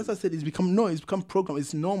want That's to. what I said. It's become programmed.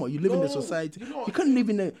 It's normal. You live in the society. You can't live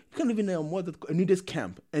in a nudist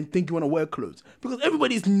camp and think you want to wear clothes because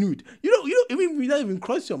everybody is nude. You don't even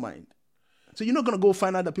cross your mind. So you're not gonna go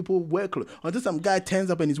find out that people wear clothes until some guy turns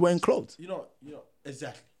up and he's wearing clothes. You know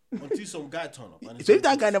exactly. Until some guy turn up. And so if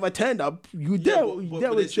that guy never turned up, you there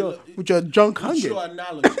with your junk hanging. With your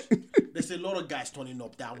analogy, there's a lot of guys turning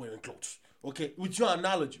up that are wearing clothes. Okay, with your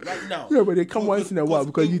analogy right now. Yeah, but they come once in a while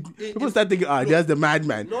because people start thinking, there's the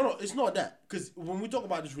madman. No, it's not that. Because when we talk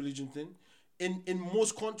about this religion thing, in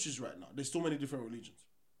most countries right now, there's so many different religions.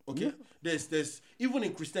 Okay, yeah. There's even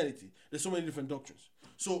in Christianity, there's so many different doctrines.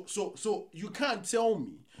 So you can't tell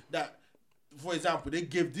me that, for example, they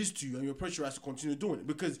gave this to you and you're pressurized to continue doing it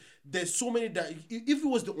because there's so many that if it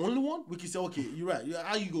was the only one, we could say, okay, you're right.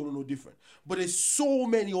 How you gonna know different? But there's so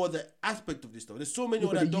many other aspects of this stuff. There's so many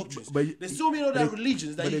other doctrines. There's so many other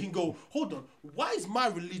religions that you can go, hold on, why is my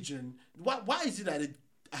religion? Why is it that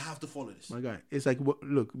I have to follow this? My guy, it's like,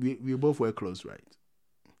 look, we both wear clothes, right?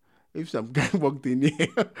 If some guy walked in here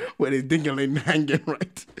with his dingling hanging,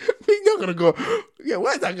 right, we're not gonna go, yeah,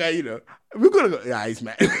 where's that guy? We're gonna go, yeah, he's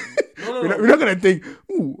mad. No. We're not gonna think,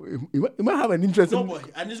 ooh, he might have an interest. No, but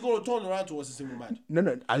and he's gonna turn around to us and say we're mad.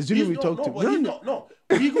 No. Assuming we talk to him. No.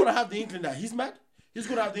 He's gonna have the inkling that he's mad. He's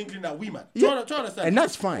gonna have the inkling that we mad. Yeah. Try to understand. And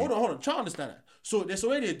that's fine. Hold on. Try to understand that. So there's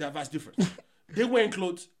already a diverse difference. They're wearing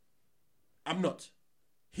clothes. I'm not.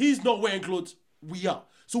 He's not wearing clothes. We are.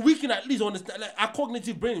 So we can at least understand. Like our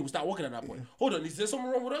cognitive brain will start working at that point. Hold on. Is there something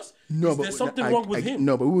wrong with us? No, is there something wrong with him?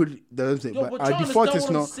 No, but we would. But our default is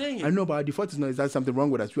not. I know, but our default is not. Is that something wrong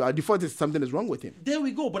with us? Our default is something is wrong with him. There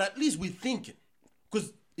we go. But at least we're thinking,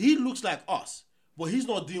 because he looks like us, but he's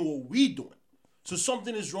not doing what we're doing. So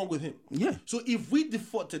something is wrong with him. Yeah. So if we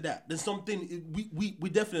default to that, then we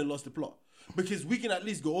definitely lost the plot. Because we can at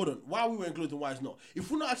least go, hold on, why are we wearing clothes and why it's not?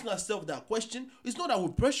 If we're not asking ourselves that question, it's not that we're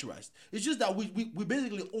pressurized. It's just that we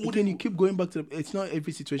basically holding. Can you keep going back to it's not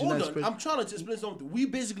every situation. Hold on, I'm trying to explain something. We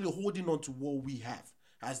basically holding on to what we have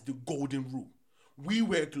as the golden rule. We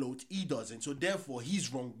wear clothes, he doesn't. So therefore,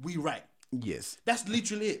 he's wrong, we right. Yes. That's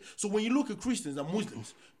literally it. So when you look at Christians and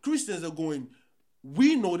Muslims, Christians are going,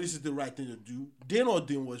 we know this is the right thing to do. They're not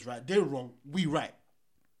doing what's right. They're wrong, we right.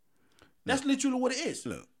 That's literally what it is.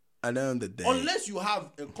 Look. At the end of the day, unless you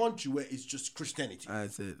have a country where it's just Christianity, I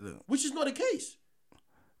said, look, which is not the case.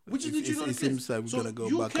 Which is literally not the case. It seems like we're gonna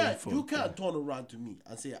go back and forth. You can't turn around to me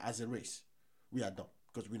and say, as a race, we are dumb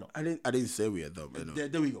because we're not. I didn't say we are dumb.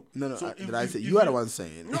 There we go. No. So I said you are the one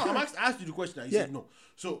saying. No, I asked you the question. And you said no.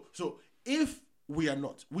 So if we are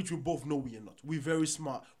not, which we both know we are not, we're very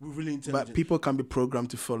smart, we're really intelligent. But people can be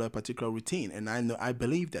programmed to follow a particular routine, and I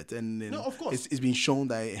believe that. And no, of course, it's been shown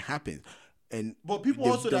that it happens. But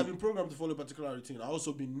people also that have been programmed to follow a particular routine are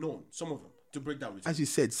also been known, some of them, to break that routine. As you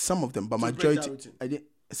said, some of them, but majority.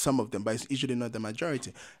 Some of them, but it's usually not the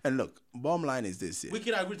majority. And look, bottom line is this. We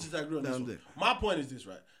can agree to disagree on this one. My point is this,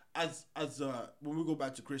 right? As when we go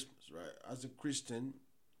back to Christmas, right? As a Christian,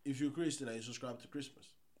 if you're a Christian and you subscribe to Christmas,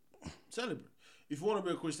 celebrate. If you want to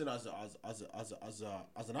be a Christian as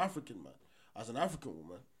an African man, as an African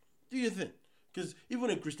woman, do your thing. Because even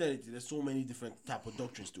in Christianity, there's so many different type of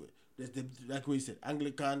doctrines to it. There's like what you said,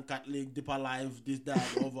 Anglican, Catholic, Deeper Life, this,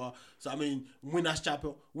 that, over. So I mean, Winners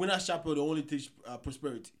Chapel, they only teach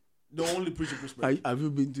prosperity. They only preach prosperity. Have you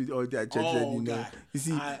been to all their churches? Oh, and God. you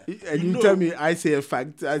see, you know, tell me, I say a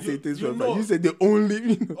fact, I say things for a fact. You say the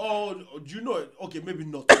only. Oh, do you know it? Okay, maybe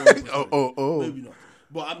not. Maybe not.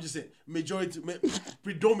 But I'm just saying,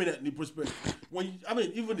 predominantly prosperity.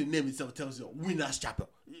 Even the name itself tells you, Winners Chapel.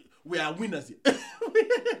 We are winners here.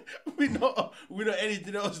 we know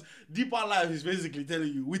anything else. Deeper Life is basically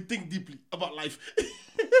telling you we think deeply about life.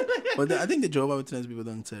 But I think the Jehovah's Witness people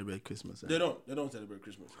don't celebrate Christmas. They don't celebrate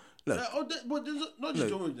Christmas. Look, but there's not just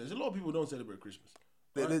Jehovah's Witness. A lot of people don't celebrate Christmas.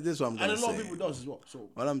 Right? This is what I'm going to say. And a lot of people does as well. So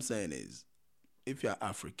what I'm saying is, if you're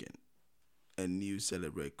African and you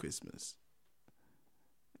celebrate Christmas,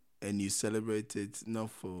 and you celebrate it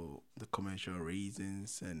not for the commercial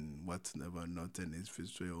reasons and whatever, not, and it's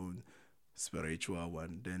for your own spiritual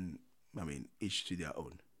one, then, each to their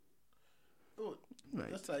own. Oh,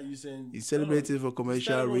 right. That's like you saying... You celebrate it for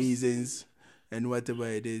commercial reasons and whatever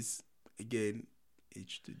it is, again,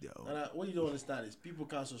 each to their own. And what you don't understand is people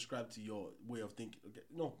can't subscribe to your way of thinking. Okay?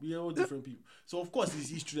 No, we are all different people. So, of course,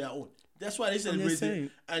 it's each to their own. That's why they celebrate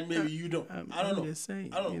it, and maybe you don't. I don't know.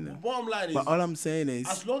 Saying, I don't know. Bottom line is... But all I'm saying is...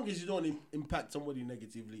 As long as you don't impact somebody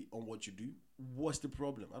negatively on what you do, what's the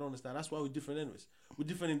problem? I don't understand. That's why we're different anyways. We're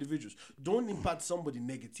different individuals. Don't impact somebody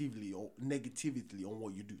negatively or negatively on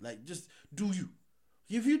what you do. Like, just do you.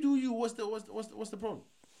 If you do you, what's the problem?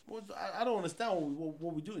 I don't understand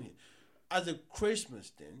what we're doing here. As a Christmas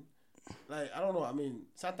thing, like, I don't know.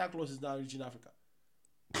 Santa Claus is now reaching Africa.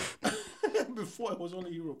 Before it was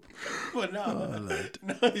only Europe, but now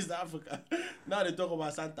it's Africa. Now they talk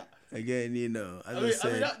about Santa. Again,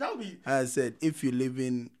 as I said, if you live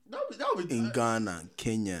in Ghana,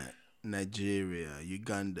 Kenya, Nigeria,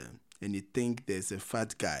 Uganda, and you think there's a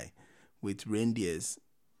fat guy with reindeers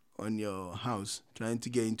on your house trying to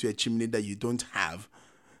get into a chimney that you don't have,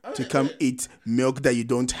 to come eat milk that you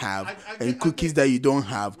don't have and cookies that you don't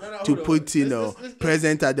have, to put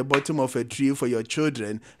present at the bottom of a tree for your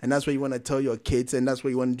children, and that's what you want to tell your kids, and that's what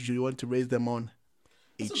you want to raise them on.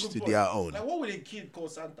 Each to their own. Like, what would a kid call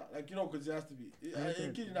Santa? Like, because it has to be a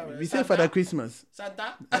kid. We say Father Christmas.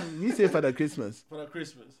 Santa. We say Father Christmas. Father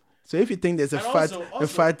Christmas. So if you think there's a fat,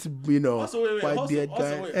 white beard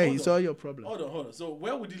guy, it's all your problem. Hold on. So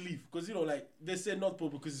where would he live? Because like they say North Pole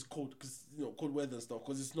because it's cold, because cold weather and stuff.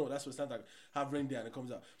 Because it's snow. That's where Santa have reindeer and it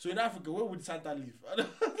comes out. So in Africa, where would Santa live?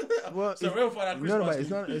 Well, so where Father Christmas?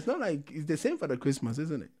 It's not like it's the same Father Christmas,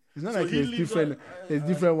 isn't it? It's not like there's different. There's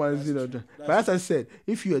different ones, But as I said,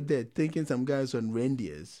 if you're there thinking some guys on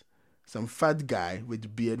reindeers, some fat guy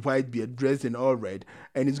with beard, white beard, dressed in all red,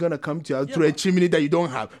 and he's gonna come to you through a chimney that you don't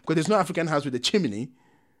have, because there's no African house with a chimney.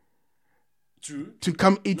 True. To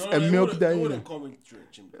come eat a milk that you wouldn't come through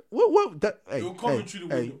a chimney. What? That? You'll come through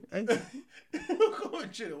the window. You'll come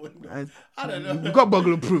through the window. I don't know. You got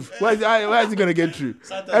burglar proof. Why is he gonna get through?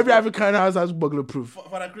 Every African house has burglar proof.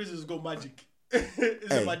 Father Christmas got magic.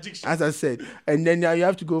 It's a magician. As I said, and then now you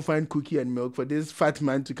have to go find cookie and milk for this fat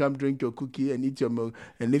man to come drink your cookie and eat your milk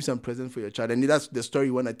and leave some present for your child. And that's the story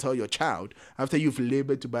you want to tell your child after you've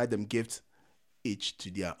labored to buy them gifts, each to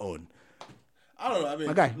their own. I don't know.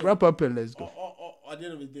 Okay, wrap up and let's go. At the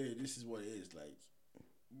end of the day, this is what it is. Like,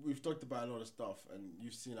 we've talked about a lot of stuff, and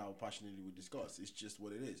you've seen how passionately we discuss. It's just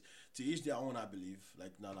what it is. To each their own, I believe.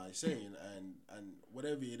 Like Nana is saying, and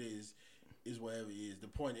whatever it is whatever it is. The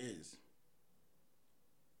point is,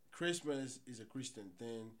 Christmas is a Christian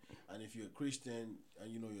thing, and if you're a Christian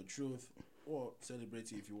and you know your truth, or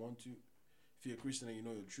celebrate it if you want to. If you're a Christian and you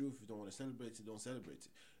know your truth, if you don't want to celebrate it, don't celebrate it.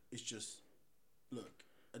 It's just, look,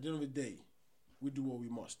 at the end of the day, we do what we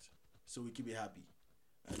must, so we keep it happy.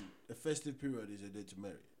 And a festive period is a day to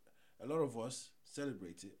marry. A lot of us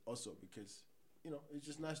celebrate it also because, it's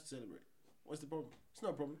just nice to celebrate. What's the problem? It's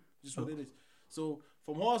not a problem. It's just what it is. So,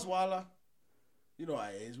 from Horse Wala, how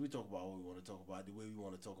it is. We talk about what we want to talk about, the way we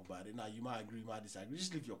want to talk about it. Now, you might agree, you might disagree.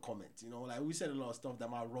 Just leave your comments. Like we said a lot of stuff that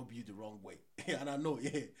might rub you the wrong way. And I know,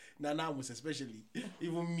 Nana was especially,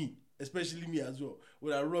 even me, especially me as well,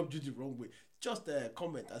 when I rubbed you the wrong way. Just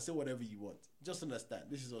comment and say whatever you want. Just understand,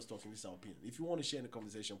 this is us talking, this is our opinion. If you want to share in the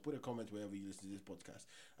conversation, put a comment wherever you listen to this podcast.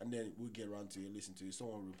 And then we'll get around to it, listen to it.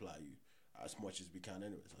 Someone will reply you as much as we can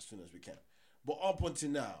anyways, as soon as we can. But up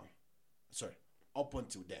until then,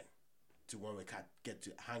 to when we can get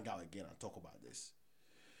to hang out again and talk about this.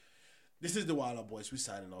 This is the Wilder Boys. We're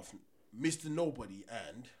signing off. Mr. Nobody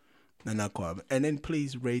and Nana Kwame. And then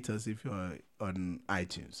please rate us if you're on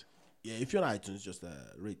iTunes. Yeah, if you're on iTunes, just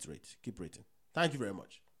rate. Keep rating. Thank you very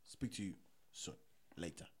much. Speak to you soon.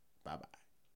 Later. Bye-bye.